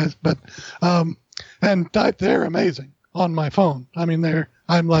Android guy, but, and they're amazing on my phone.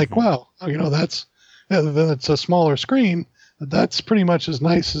 I'm like, wow, that's a smaller screen. That's pretty much as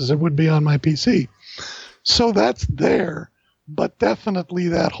nice as it would be on my PC. So that's there, but definitely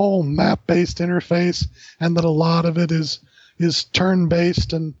that whole map-based interface, and that a lot of it is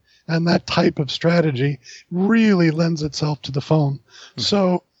turn-based and that type of strategy really lends itself to the phone. Mm-hmm.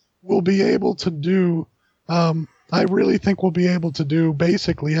 So we'll be able to do, I really think we'll be able to do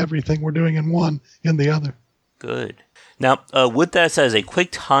basically everything we're doing in one in the other. Good. Now, with that said, as a quick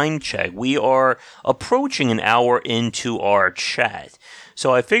time check, we are approaching an hour into our chat.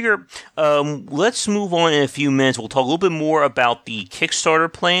 So I figure let's move on in a few minutes. We'll talk a little bit more about the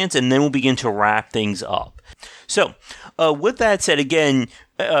Kickstarter plans, and then we'll begin to wrap things up. So, with that said, again,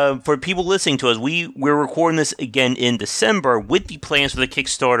 for people listening to us, we're recording this again in December with the plans for the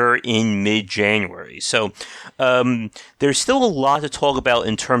Kickstarter in mid-January. So, there's still a lot to talk about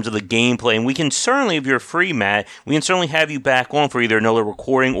in terms of the gameplay, and we can certainly, if you're free, Matt, we can certainly have you back on for either another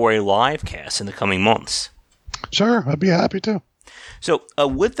recording or a live cast in the coming months. Sure, I'd be happy to. So,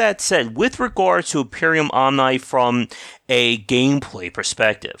 with that said, with regards to Imperium Omni from a gameplay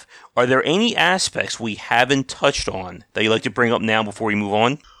perspective, are there any aspects we haven't touched on that you'd like to bring up now before we move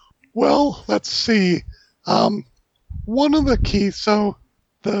on? Well, let's see. One of the keys, so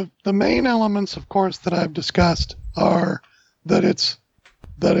the main elements, of course, that I've discussed are that it's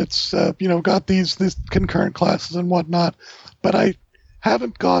got these concurrent classes and whatnot, but I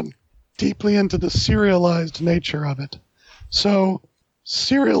haven't gone deeply into the serialized nature of it. So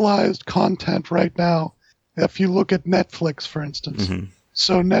serialized content right now, if you look at Netflix, for instance. Mm-hmm.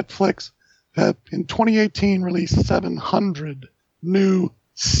 So Netflix in 2018 released 700 new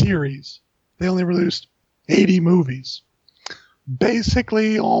series. They only released 80 movies.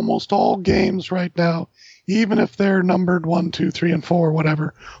 Basically, almost all games right now, even if they're numbered 1, 2, 3, and 4,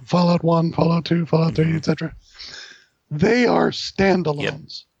 whatever, Fallout 1, Fallout 2, Fallout 3, etc., they are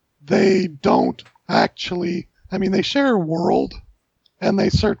standalones. Yep. They don't actually, they share a world, and they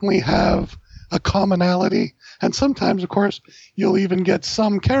certainly have a commonality. And sometimes, of course, you'll even get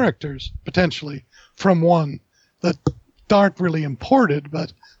some characters, potentially, from one that aren't really imported,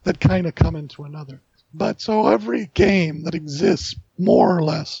 but that kind of come into another. But so every game that exists, more or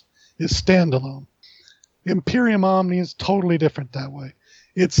less, is standalone. Imperium Omni is totally different that way.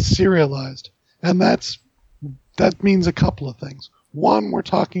 It's serialized. And that means a couple of things. One, we're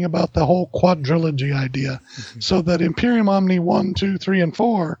talking about the whole quadrilogy idea, so that Imperium Omni 1, 2, 3, and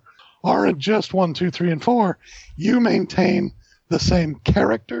 4 aren't just 1, 2, 3, and 4. You maintain the same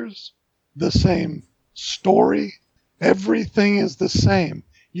characters, the same story. Everything is the same.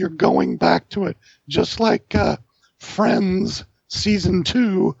 You're going back to it. Just like Friends season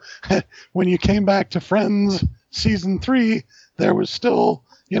 2, when you came back to Friends season 3, there was still,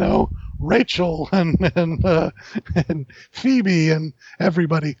 Rachel and Phoebe and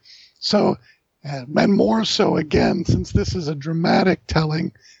everybody. So, and more so again, since this is a dramatic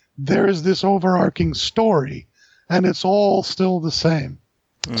telling, there is this overarching story, and it's all still the same.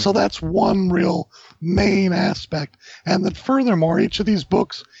 Mm-hmm. So that's one real main aspect. And that furthermore, each of these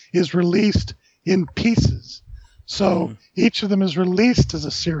books is released in pieces. So each of them is released as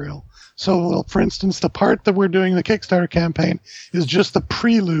a serial. So, for instance, the part that we're doing the Kickstarter campaign is just the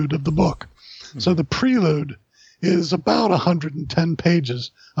prelude of the book. Mm-hmm. So the prelude is about 110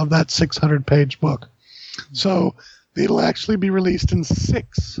 pages of that 600-page book. Mm-hmm. So it'll actually be released in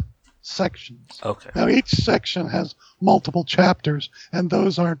 6 sections. Okay. Now, each section has multiple chapters, and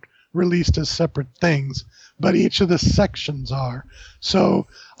those aren't released as separate things, but each of the sections are. So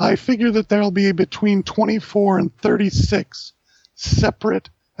I figure that there'll be between 24 and 36 separate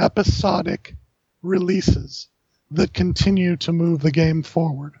episodic releases that continue to move the game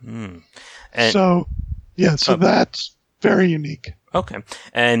forward. So that's very unique. Okay.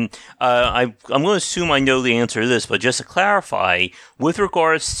 And I'm going to assume I know the answer to this, but just to clarify, with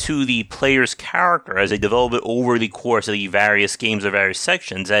regards to the player's character as they develop it over the course of the various games or various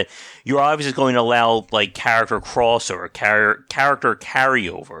sections, that you're obviously going to allow like character crossover, character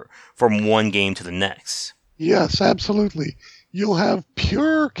carryover from one game to the next. Yes, absolutely. You'll have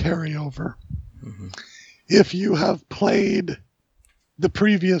pure carryover if you have played the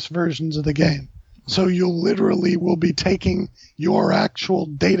previous versions of the game. So you literally will be taking your actual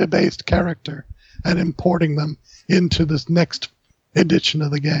database character and importing them into this next edition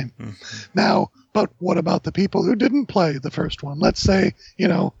of the game. Now, but what about the people who didn't play the first one? Let's say,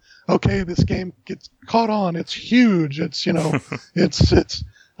 okay, this game gets caught on. It's huge. It's, it's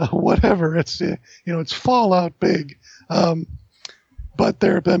whatever. It's, it's Fallout big. But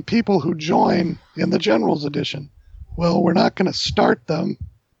there have been people who join in the General's Edition. Well, we're not going to start them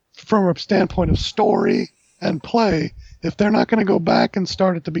from a standpoint of story and play. If they're not going to go back and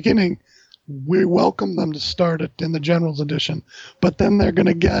start at the beginning, we welcome them to start it in the General's Edition. But then they're going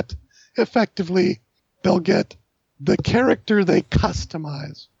to get, they'll get the character they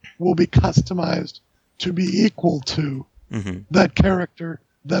customize will be customized to be equal to that character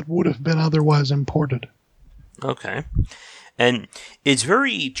that would have been otherwise imported. Okay. And it's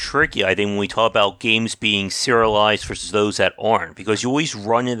very tricky, I think, when we talk about games being serialized versus those that aren't, because you always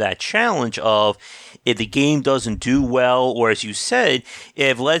run into that challenge of if the game doesn't do well, or as you said,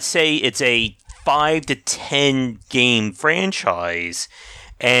 if let's say it's a 5 to 10 game franchise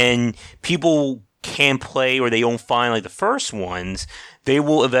and people can't play or they don't find like the first ones, they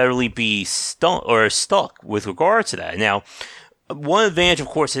will eventually be stuck with regard to that. Now, one advantage, of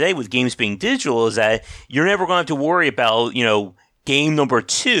course, today with games being digital is that you're never going to have to worry about, game number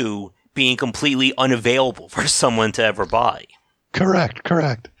 2 being completely unavailable for someone to ever buy. Correct.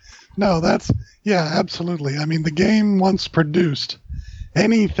 No, absolutely. I mean, the game once produced,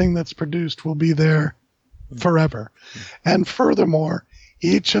 anything that's produced will be there forever. And furthermore,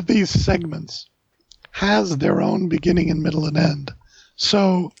 each of these segments has their own beginning and middle and end.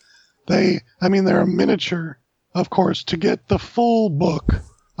 So they're a miniature. Of course, to get the full book,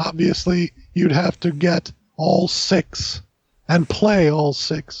 obviously, you'd have to get all 6 and play all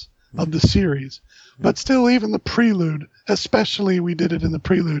 6 of the series. But still, even the prelude, especially we did it in the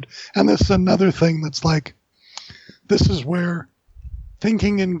prelude. And this is another thing that's like, this is where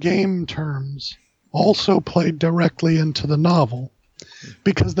thinking in game terms also played directly into the novel.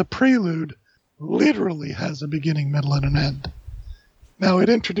 Because the prelude literally has a beginning, middle, and an end. Now, it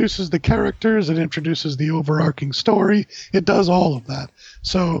introduces the characters, it introduces the overarching story, it does all of that.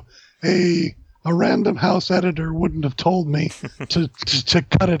 So a Random House editor wouldn't have told me to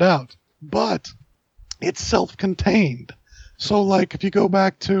cut it out. But it's self-contained. So, like, if you go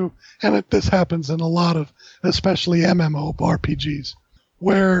back to, and this happens in a lot of, especially MMORPGs,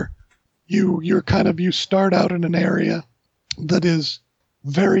 where you start out in an area that is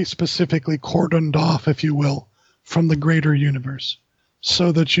very specifically cordoned off, if you will, from the greater universe,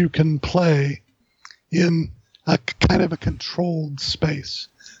 so that you can play in a kind of a controlled space.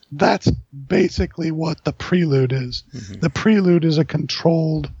 That's basically what the prelude is. The prelude is a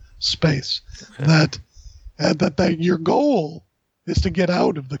controlled space. That your goal is to get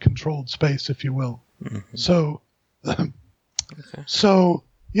out of the controlled space, if you will. So, there's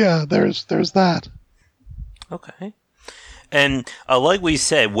that. Okay. And like we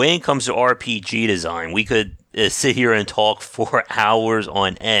said, when it comes to RPG design, we could sit here and talk for hours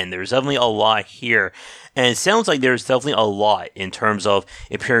on end. There's definitely a lot here. And it sounds like there's definitely a lot in terms of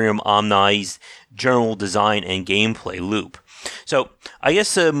Imperium Omni's general design and gameplay loop. So I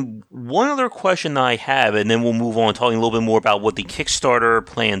guess one other question I have, and then we'll move on talking a little bit more about what the Kickstarter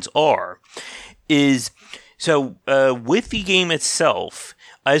plans are, is so with the game itself,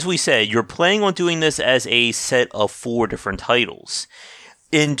 as we said, you're planning on doing this as a set of 4 different titles.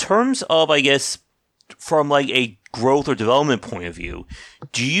 In terms of, I guess, from like a growth or development point of view,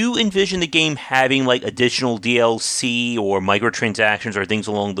 do you envision the game having like additional DLC or microtransactions or things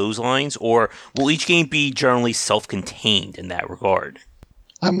along those lines, or will each game be generally self-contained in that regard?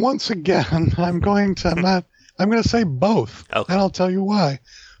 I'm going to say both, okay. And I'll tell you why.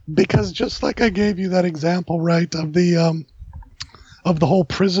 Because just like I gave you that example, right, of the whole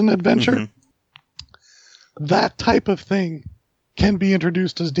prison adventure, mm-hmm. that type of thing can be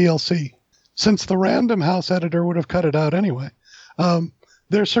introduced as DLC. Since the Random House editor would have cut it out anyway,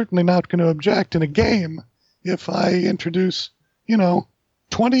 they're certainly not going to object in a game if I introduce,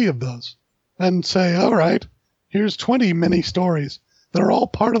 20 of those and say, all right, here's 20 mini stories that are all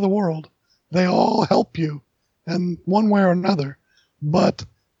part of the world. They all help you in one way or another, but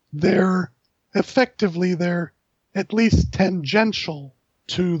they're at least tangential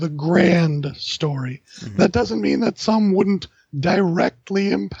to the grand story. Mm-hmm. That doesn't mean that some wouldn't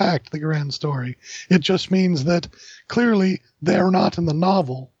directly impact the grand story. It just means that clearly they're not in the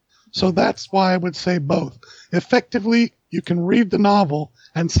novel. So that's why I would say both. Effectively, you can read the novel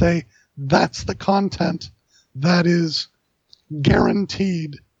and say that's the content that is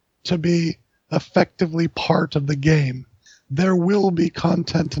guaranteed to be effectively part of the game. There will be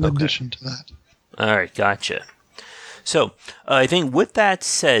content in addition to that. All right, gotcha. So, I think with that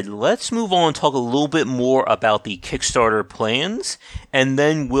said, let's move on and talk a little bit more about the Kickstarter plans, and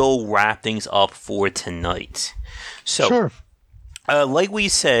then we'll wrap things up for tonight. So, sure. Like we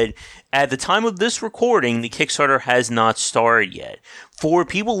said, at the time of this recording, the Kickstarter has not started yet. For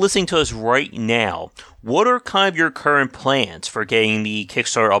people listening to us right now, what are kind of your current plans for getting the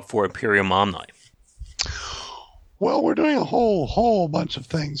Kickstarter up for Imperium Omni? Well, we're doing a whole bunch of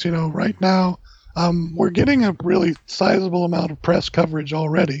things. Right now, we're getting a really sizable amount of press coverage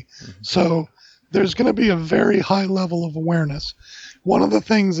already. Mm-hmm. So there's going to be a very high level of awareness. One of the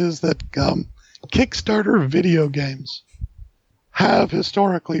things is that Kickstarter video games have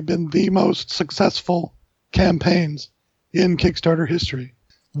historically been the most successful campaigns in Kickstarter history.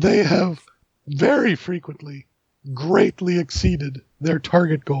 They have very frequently greatly exceeded their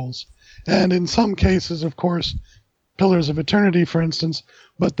target goals. And in some cases, of course, Pillars of Eternity, for instance,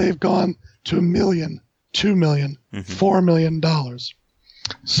 but they've gone to $1 million, $2 million, mm-hmm. $4 million.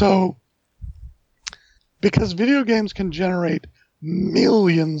 So, because video games can generate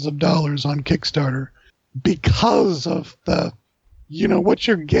millions of dollars on Kickstarter, because of what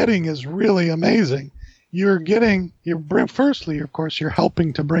you're getting is really amazing. Firstly, of course, you're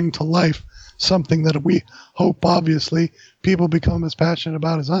helping to bring to life something that we hope, obviously, people become as passionate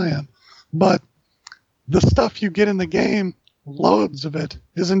about as I am. But the stuff you get in the game, loads of it,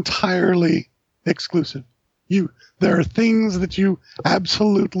 is entirely exclusive. There are things that you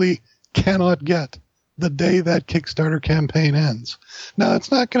absolutely cannot get the day that Kickstarter campaign ends. Now,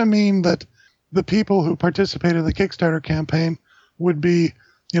 it's not going to mean that the people who participated in the Kickstarter campaign would be,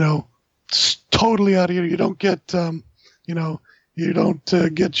 totally out of here. You don't get,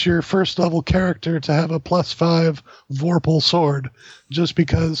 get your first level character to have a +5 Vorpal sword just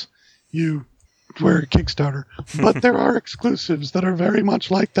because you were a Kickstarter. But there are exclusives that are very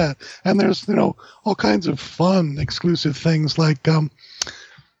much like that. And there's, all kinds of fun exclusive things like, and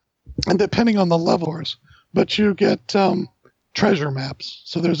depending on the levels, but you get treasure maps.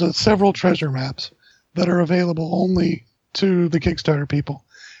 So there's several treasure maps that are available only to the Kickstarter people.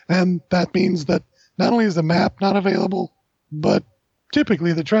 And that means that not only is the map not available, but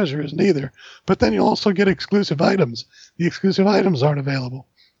typically the treasure isn't either. But then you also get exclusive items. The exclusive items aren't available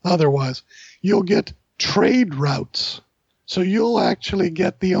otherwise. You'll get trade routes. So you'll actually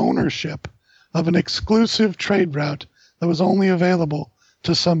get the ownership of an exclusive trade route that was only available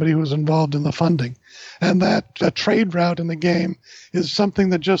to somebody who was involved in the funding. And that trade route in the game is something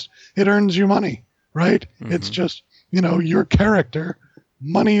that it earns you money, right? Mm-hmm. It's just, your character.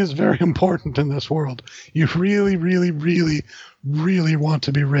 Money is very important in this world. You really, really, really, really want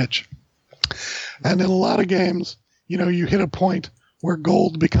to be rich. And in a lot of games, you hit a point where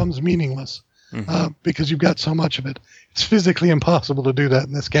gold becomes meaningless because you've got so much of it. It's physically impossible to do that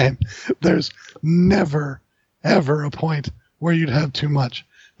in this game. There's never, ever a point where you'd have too much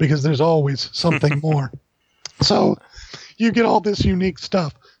because there's always something more. So you get all this unique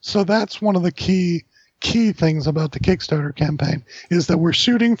stuff. So that's one of the key key things about the Kickstarter campaign is that we're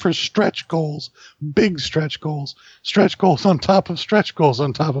shooting for stretch goals, big stretch goals on top of stretch goals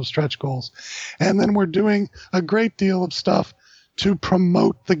on top of stretch goals. And then we're doing a great deal of stuff to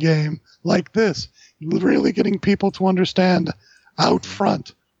promote the game like this, really getting people to understand out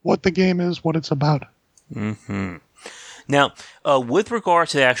front what the game is, what it's about. Mm-hmm. Now, with regard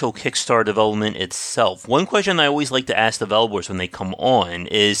to the actual Kickstarter development itself, one question I always like to ask developers when they come on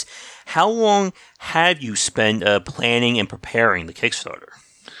is, how long have you spent planning and preparing the Kickstarter?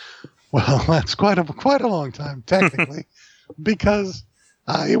 Well, that's quite a long time, technically, because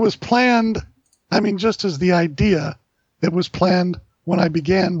it was planned, just as the idea, it was planned when I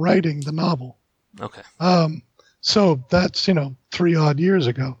began writing the novel. Okay. So that's, 3 odd years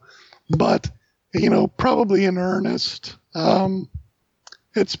ago. But, probably in earnest,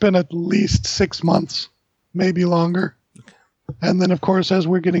 it's been at least 6 months, maybe longer. Okay. And then, of course, as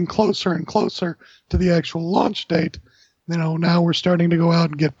we're getting closer and closer to the actual launch date, now we're starting to go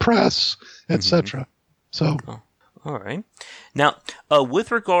out and get press, etc. So. Oh. All right. Now,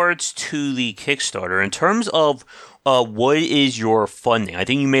 with regards to the Kickstarter, in terms of what is your funding? I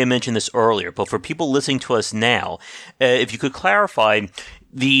think you may have mentioned this earlier, but for people listening to us now, if you could clarify,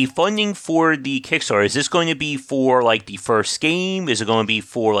 the funding for the Kickstarter, is this going to be for like the first game? Is it going to be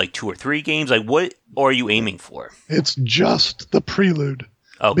for like 2 or 3 games? Like, what are you aiming for? It's just the prelude.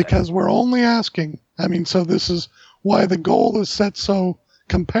 Okay. Because we're only asking, so this is why the goal is set so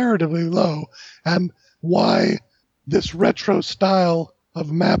comparatively low, and why this retro style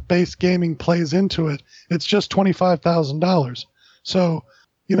of map-based gaming plays into it. It's just $25,000. So,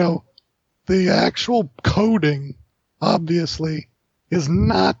 the actual coding, obviously, is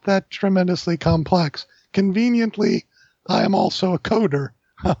not that tremendously complex. Conveniently, I am also a coder,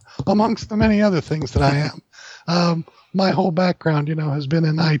 amongst the many other things that I am. My whole background, has been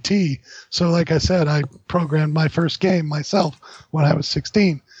in IT. So, like I said, I programmed my first game myself when I was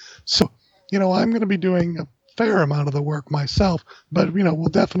 16. So, I'm going to be doing a fair amount of the work myself, but we'll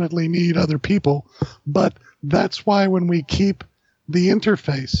definitely need other people. But that's why when we keep the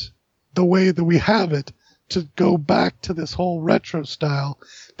interface the way that we have it, to go back to this whole retro style,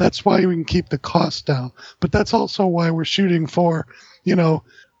 that's why we can keep the cost down. But that's also why we're shooting for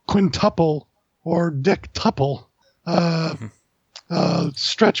quintuple or dectuple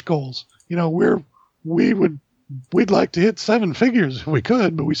stretch goals. We'd like to hit 7 figures if we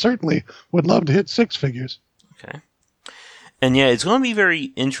could, but we certainly would love to hit 6 figures. Okay. And yeah, it's going to be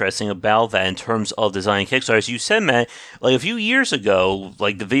very interesting about that in terms of designing Kickstarter. As you said, Matt, like a few years ago,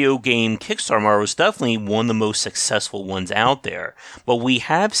 like the video game Kickstarter model was definitely one of the most successful ones out there. But we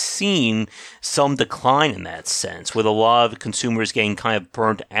have seen some decline in that sense, with a lot of consumers getting kind of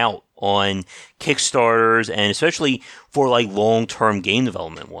burnt out on Kickstarters, and especially for like long-term game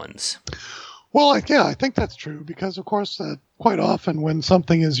development ones. Well, yeah, I think that's true, because of course, quite often when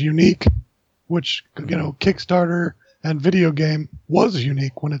something is unique, which, Kickstarter and video game was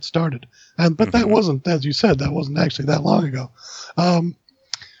unique when it started. But that wasn't, as you said, that wasn't actually that long ago.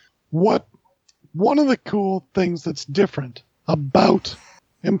 One of the cool things that's different about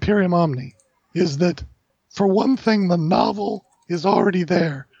Imperium Omni is that, for one thing, the novel is already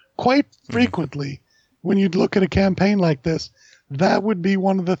there. Quite frequently, when you'd look at a campaign like this, that would be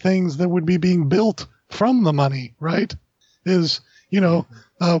one of the things that would be being built from the money, right?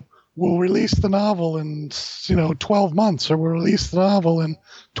 We'll release the novel in 12 months, or we'll release the novel in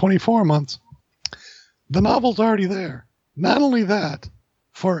 24 months. The novel's already there. Not only that,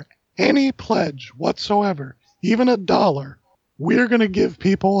 for any pledge whatsoever, even $1, we're going to give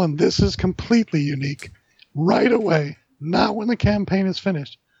people, and this is completely unique, right away, not when the campaign is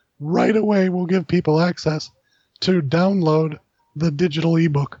finished, right away we'll give people access to download the digital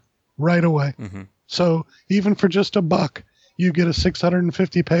ebook right away. So even for just $1, you get a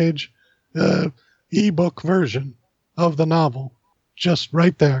 650-page ebook version of the novel, just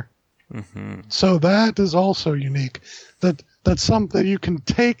right there. So that is also unique. That's something that you can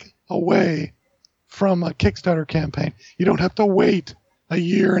take away from a Kickstarter campaign. You don't have to wait 1.5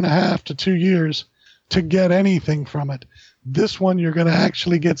 years to 2 years to get anything from it. This one, you're going to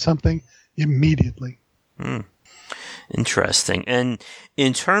actually get something immediately. Interesting. And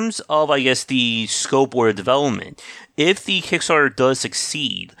in terms of, I guess, the scope or development, if the Kickstarter does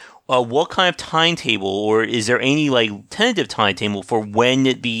succeed, what kind of timetable, or is there any like tentative timetable for when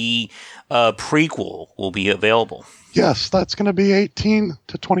the prequel will be available? Yes, that's going to be 18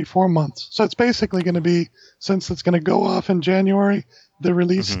 to 24 months. So it's basically going to be, since it's going to go off in January, the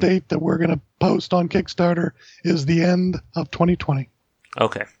release date that we're going to post on Kickstarter is the end of 2020.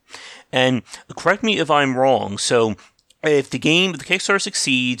 Okay. And correct me if I'm wrong. So if the Kickstarter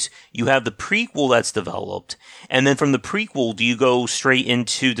succeeds, you have the prequel that's developed, and then from the prequel, do you go straight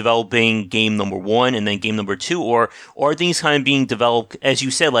into developing game number 1 and then game number 2, or are things kind of being developed, as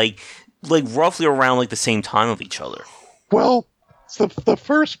you said, like roughly around like the same time of each other? Well, the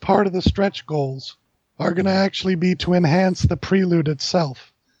first part of the stretch goals are going to actually be to enhance the prelude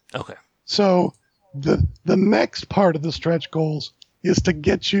itself. Okay. So the next part of the stretch goals is to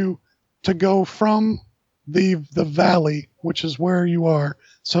get you to go from the valley, which is where you are.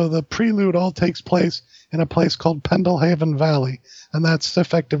 So the prelude all takes place in a place called Pendelhaven Valley, and that's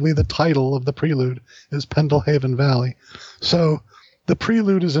effectively the title of the prelude, is Pendelhaven Valley. So the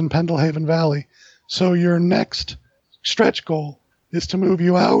prelude is in Pendelhaven Valley. So your next stretch goal is to move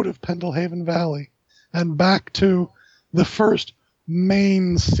you out of Pendelhaven Valley and back to the first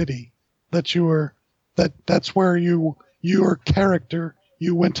main city that you were, that's where your character,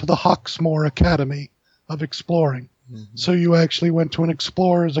 you went to the Hawksmoor Academy of Exploring. Mm-hmm. So you actually went to an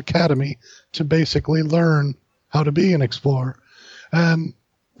Explorer's Academy to basically learn how to be an explorer. And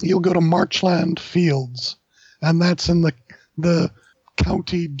you'll go to Marchland Fields, and that's in the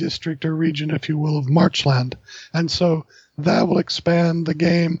county district or region, if you will, of Marchland. And so that will expand the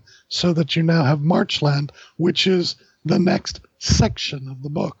game so that you now have Marchland, which is the next section of the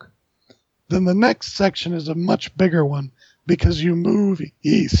book. Then the next section is a much bigger one because you move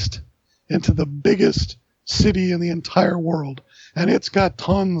east into the biggest city in the entire world. And it's got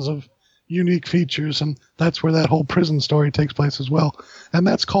tons of unique features, and that's where that whole prison story takes place as well. And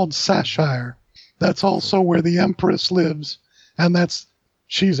that's called Sashire. That's also where the Empress lives, and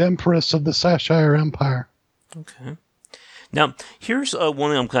she's Empress of the Sashire Empire. Okay. Now, here's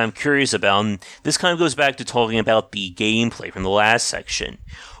one thing I'm kind of curious about, and this kind of goes back to talking about the gameplay from the last section.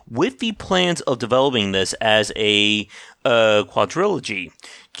 With the plans of developing this as a quadrilogy,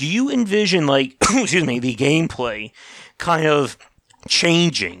 do you envision, the gameplay kind of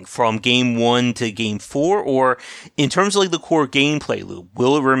changing from game 1 to game 4, or in terms of the core gameplay loop,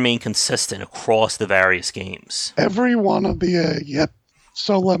 will it remain consistent across the various games? Every one of the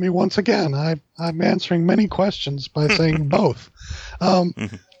So let me once again, I'm answering many questions by saying both.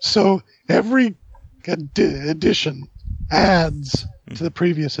 So every edition adds to the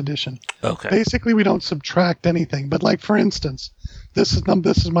previous edition. Okay. Basically, we don't subtract anything. But for instance, this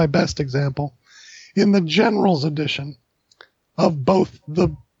is my best example. In the General's edition of both the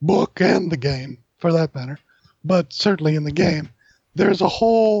book and the game, for that matter, but certainly in the game, there's a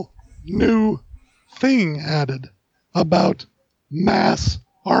whole new thing added about mass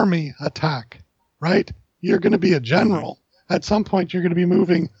army attack, right? You're going to be a general. At some point, you're going to be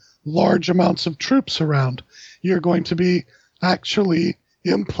moving large amounts of troops around. You're going to be actually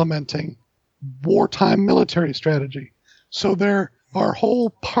implementing wartime military strategy. So there are whole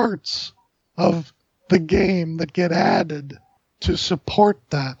parts of the game that get added to support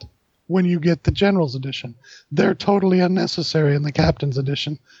that when you get the General's Edition. They're totally unnecessary in the Captain's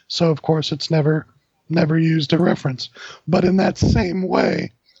Edition, so of course it's never used a reference. But in that same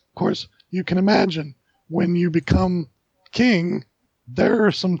way, of course, you can imagine when you become king, there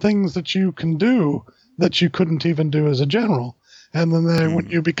are some things that you can do that you couldn't even do as a general. And then when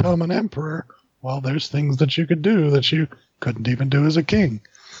you become an emperor, well, there's things that you could do that you couldn't even do as a king.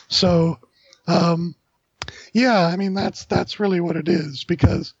 So, that's really what it is.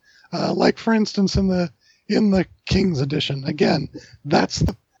 Because, for instance, in the King's Edition, again, that's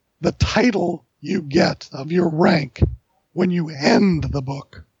the title you get of your rank when you end the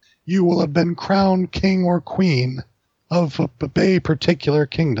book. You will have been crowned king or queen of a particular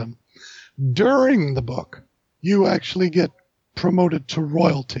kingdom. During the book, you actually get promoted to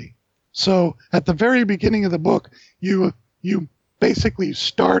royalty. So at the very beginning of the book, you basically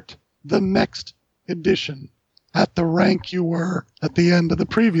start the next edition at the rank you were at the end of the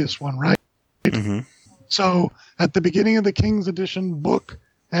previous one, right? Mm-hmm. So at the beginning of the King's Edition book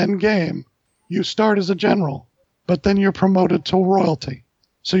and game, you start as a general, but then you're promoted to royalty.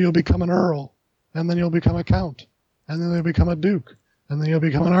 So you'll become an earl, and then you'll become a count, and then you'll become a duke, and then you'll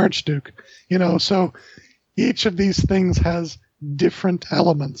become an archduke. So each of these things has different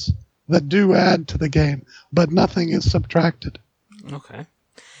elements that do add to the game, but nothing is subtracted. Okay.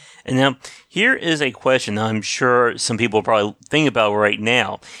 And now, here is a question that I'm sure some people are probably thinking about right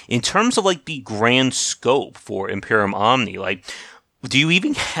now. In terms of the grand scope for Imperium Omni, do you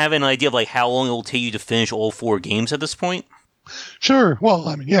even have an idea of how long it will take you to finish all 4 games at this point? Sure. Well,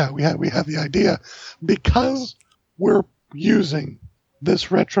 we have the idea. Because we're using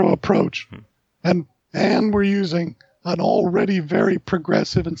this retro approach, and we're using an already very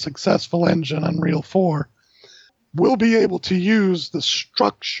progressive and successful engine, Unreal 4, we'll be able to use the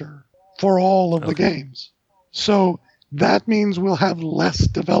structure for all of the games. So that means we'll have less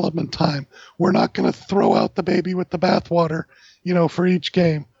development time. We're not going to throw out the baby with the bathwater, for each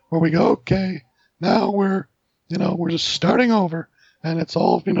game where we go, okay, now we're just starting over and it's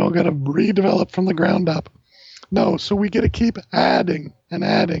all, got to redevelop from the ground up. No, so we get to keep adding and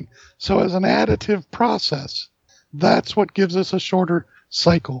adding. So as an additive process, that's what gives us a shorter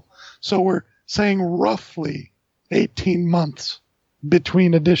cycle. So we're saying roughly 18 months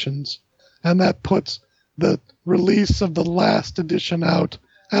between editions, and that puts the release of the last edition out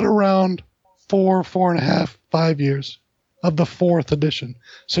at around 4.5, 5 years of the fourth edition.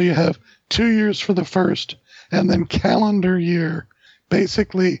 So you have 2 years for the first, and then calendar year,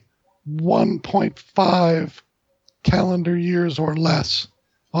 basically 1.5 calendar years or less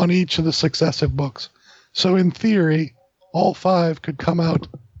on each of the successive books. So in theory, all 5 could come out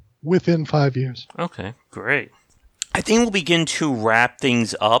within 5 years. Okay, great. I think we'll begin to wrap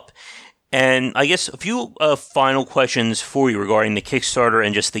things up. And I guess a few final questions for you regarding the Kickstarter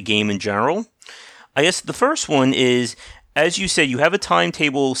and just the game in general. I guess the first one is, as you said, you have a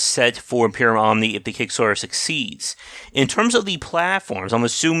timetable set for Imperium Omni if the Kickstarter succeeds. In terms of the platforms, I'm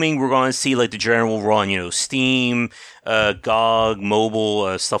assuming we're going to see like the general run, Steam, GOG,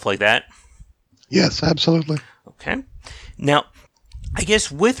 mobile, stuff like that? Yes, absolutely. Okay. Now, I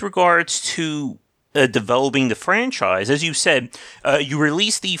guess with regards to developing the franchise, as you said, you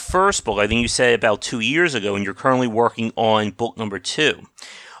released the first book, I think you said about 2 years ago, and you're currently working on book number 2.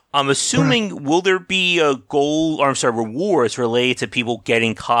 I'm assuming, will there be a rewards related to people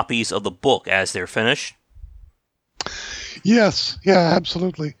getting copies of the book as they're finished? Yes, yeah,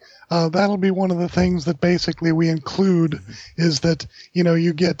 absolutely. That'll be one of the things that basically we include is that,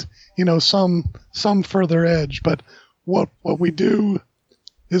 you get, some further edge. But what we do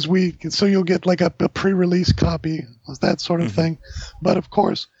is so you'll get like a pre-release copy, that sort of thing. But of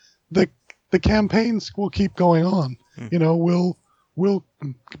course, the campaigns will keep going on. We'll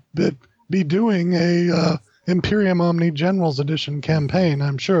be doing a Imperium Omni Generals Edition campaign,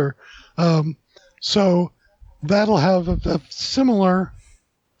 I'm sure. So that'll have a similar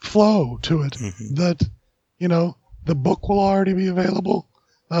flow to it. That, the book will already be available.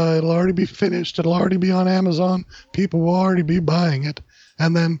 It'll already be finished. It'll already be on Amazon. People will already be buying it.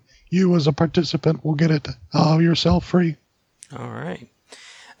 And then you as a participant will get it yourself free. All right.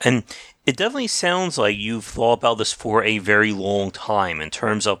 And it definitely sounds like you've thought about this for a very long time in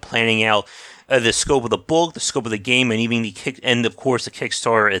terms of planning out the scope of the book, the scope of the game, and even and of course the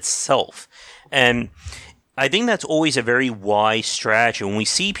Kickstarter itself. And I think that's always a very wise strategy. When we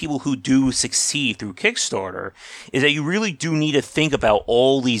see people who do succeed through Kickstarter, is that you really do need to think about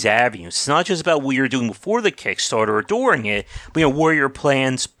all these avenues. It's not just about what you're doing before the Kickstarter or during it, but what are your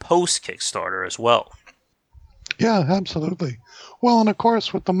plans post Kickstarter as well. Yeah, absolutely. Well, and of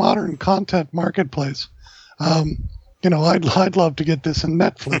course, with the modern content marketplace, I'd love to get this in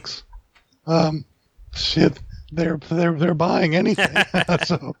Netflix. They're buying anything,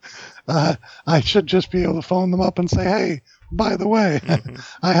 so I should just be able to phone them up and say, hey, by the way,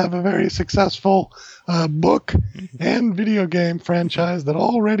 I have a very successful book and video game franchise that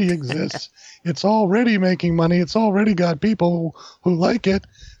already exists. It's already making money. It's already got people who like it.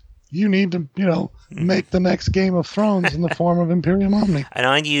 You need to, make the next Game of Thrones in the form of Imperium Omni. And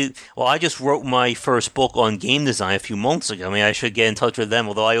I just wrote my first book on game design a few months ago. I mean, I should get in touch with them,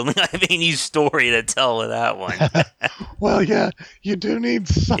 although I only have a new story to tell with that one. Well, yeah, you do need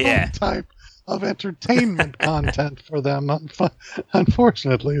some type of entertainment content for them,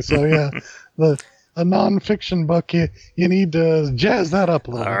 unfortunately. So, yeah, a nonfiction book, you need to jazz that up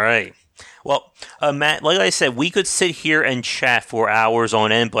a little. All right. Well, Matt, like I said, we could sit here and chat for hours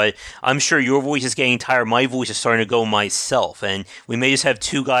on end, but I'm sure your voice is getting tired. My voice is starting to go myself, and we may just have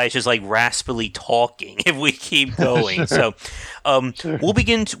two guys just like raspily talking if we keep going. Sure. So sure.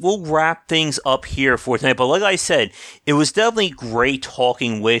 We'll wrap things up here for tonight. But like I said, it was definitely great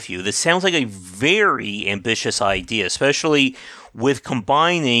talking with you. This sounds like a very ambitious idea, especially with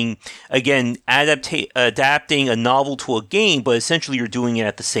combining, again, adapting a novel to a game, but essentially you're doing it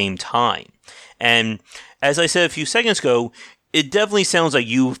at the same time. And as I said a few seconds ago, it definitely sounds like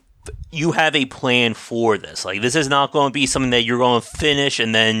you have a plan for this. Like, this is not going to be something that you're going to finish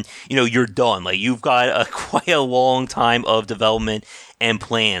and then, you're done. Like, you've got quite a long time of development and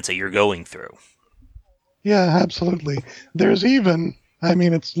plans that you're going through. Yeah, absolutely. There's even,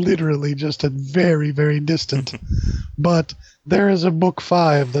 it's literally just a very, very distant, but there is a book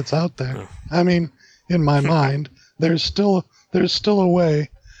 5 that's out there. In my mind, there's still a way,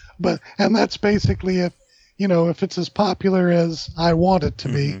 and that's basically if it's as popular as I want it to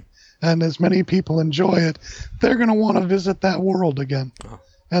be, and as many people enjoy it, they're going to want to visit that world again.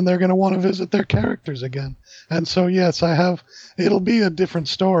 and they're going to want to visit their characters again. And so, yes, it'll be a different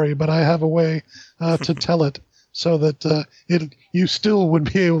story, but I have a way to tell it so that you still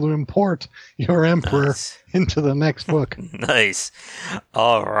would be able to import your emperor into the next book. Nice.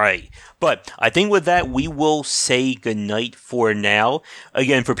 All right. But I think with that, we will say goodnight for now.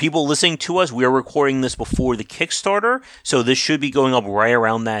 Again, for people listening to us, we are recording this before the Kickstarter, so this should be going up right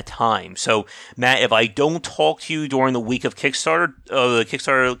around that time. So, Matt, if I don't talk to you during the week of Kickstarter, the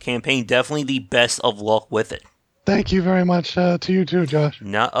Kickstarter campaign, definitely the best of luck with it. Thank you very much to you too, Josh.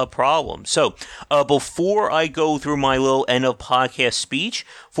 Not a problem. So, before I go through my little end of podcast speech,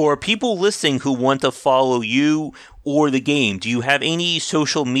 for people listening who want to follow you or the game, do you have any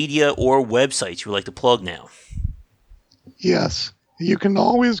social media or websites you would like to plug now? Yes. You can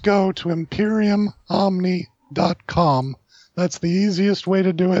always go to ImperiumOmni.com. That's the easiest way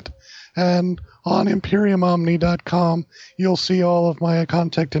to do it. And on ImperiumOmni.com, you'll see all of my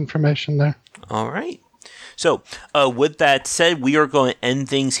contact information there. All right. So, with that said, we are going to end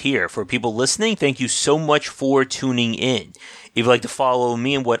things here. For people listening, thank you so much for tuning in. If you'd like to follow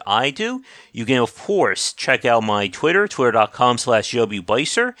me and what I do, you can, of course, check out my Twitter,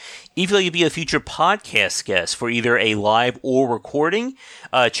 twitter.com/JWBicer. If you'd like to be a future podcast guest for either a live or recording,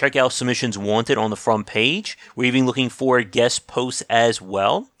 check out Submissions Wanted on the front page. We're even looking for guest posts as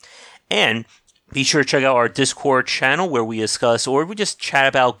well. And be sure to check out our Discord channel where we discuss or we just chat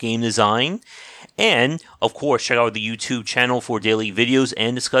about game design. And, of course, check out the YouTube channel for daily videos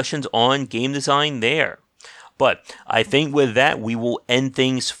and discussions on game design there. But I think with that, we will end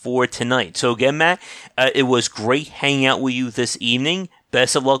things for tonight. So again, Matt, it was great hanging out with you this evening.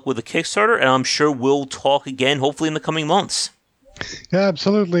 Best of luck with the Kickstarter, and I'm sure we'll talk again, hopefully in the coming months. Yeah,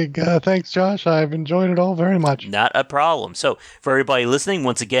 absolutely. Thanks, Josh. I've enjoyed it all very much. Not a problem. So, for everybody listening,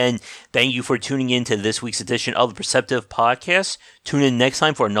 once again, thank you for tuning in to this week's edition of the Perceptive Podcast. Tune in next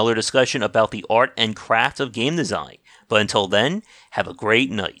time for another discussion about the art and craft of game design. But until then, have a great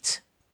night.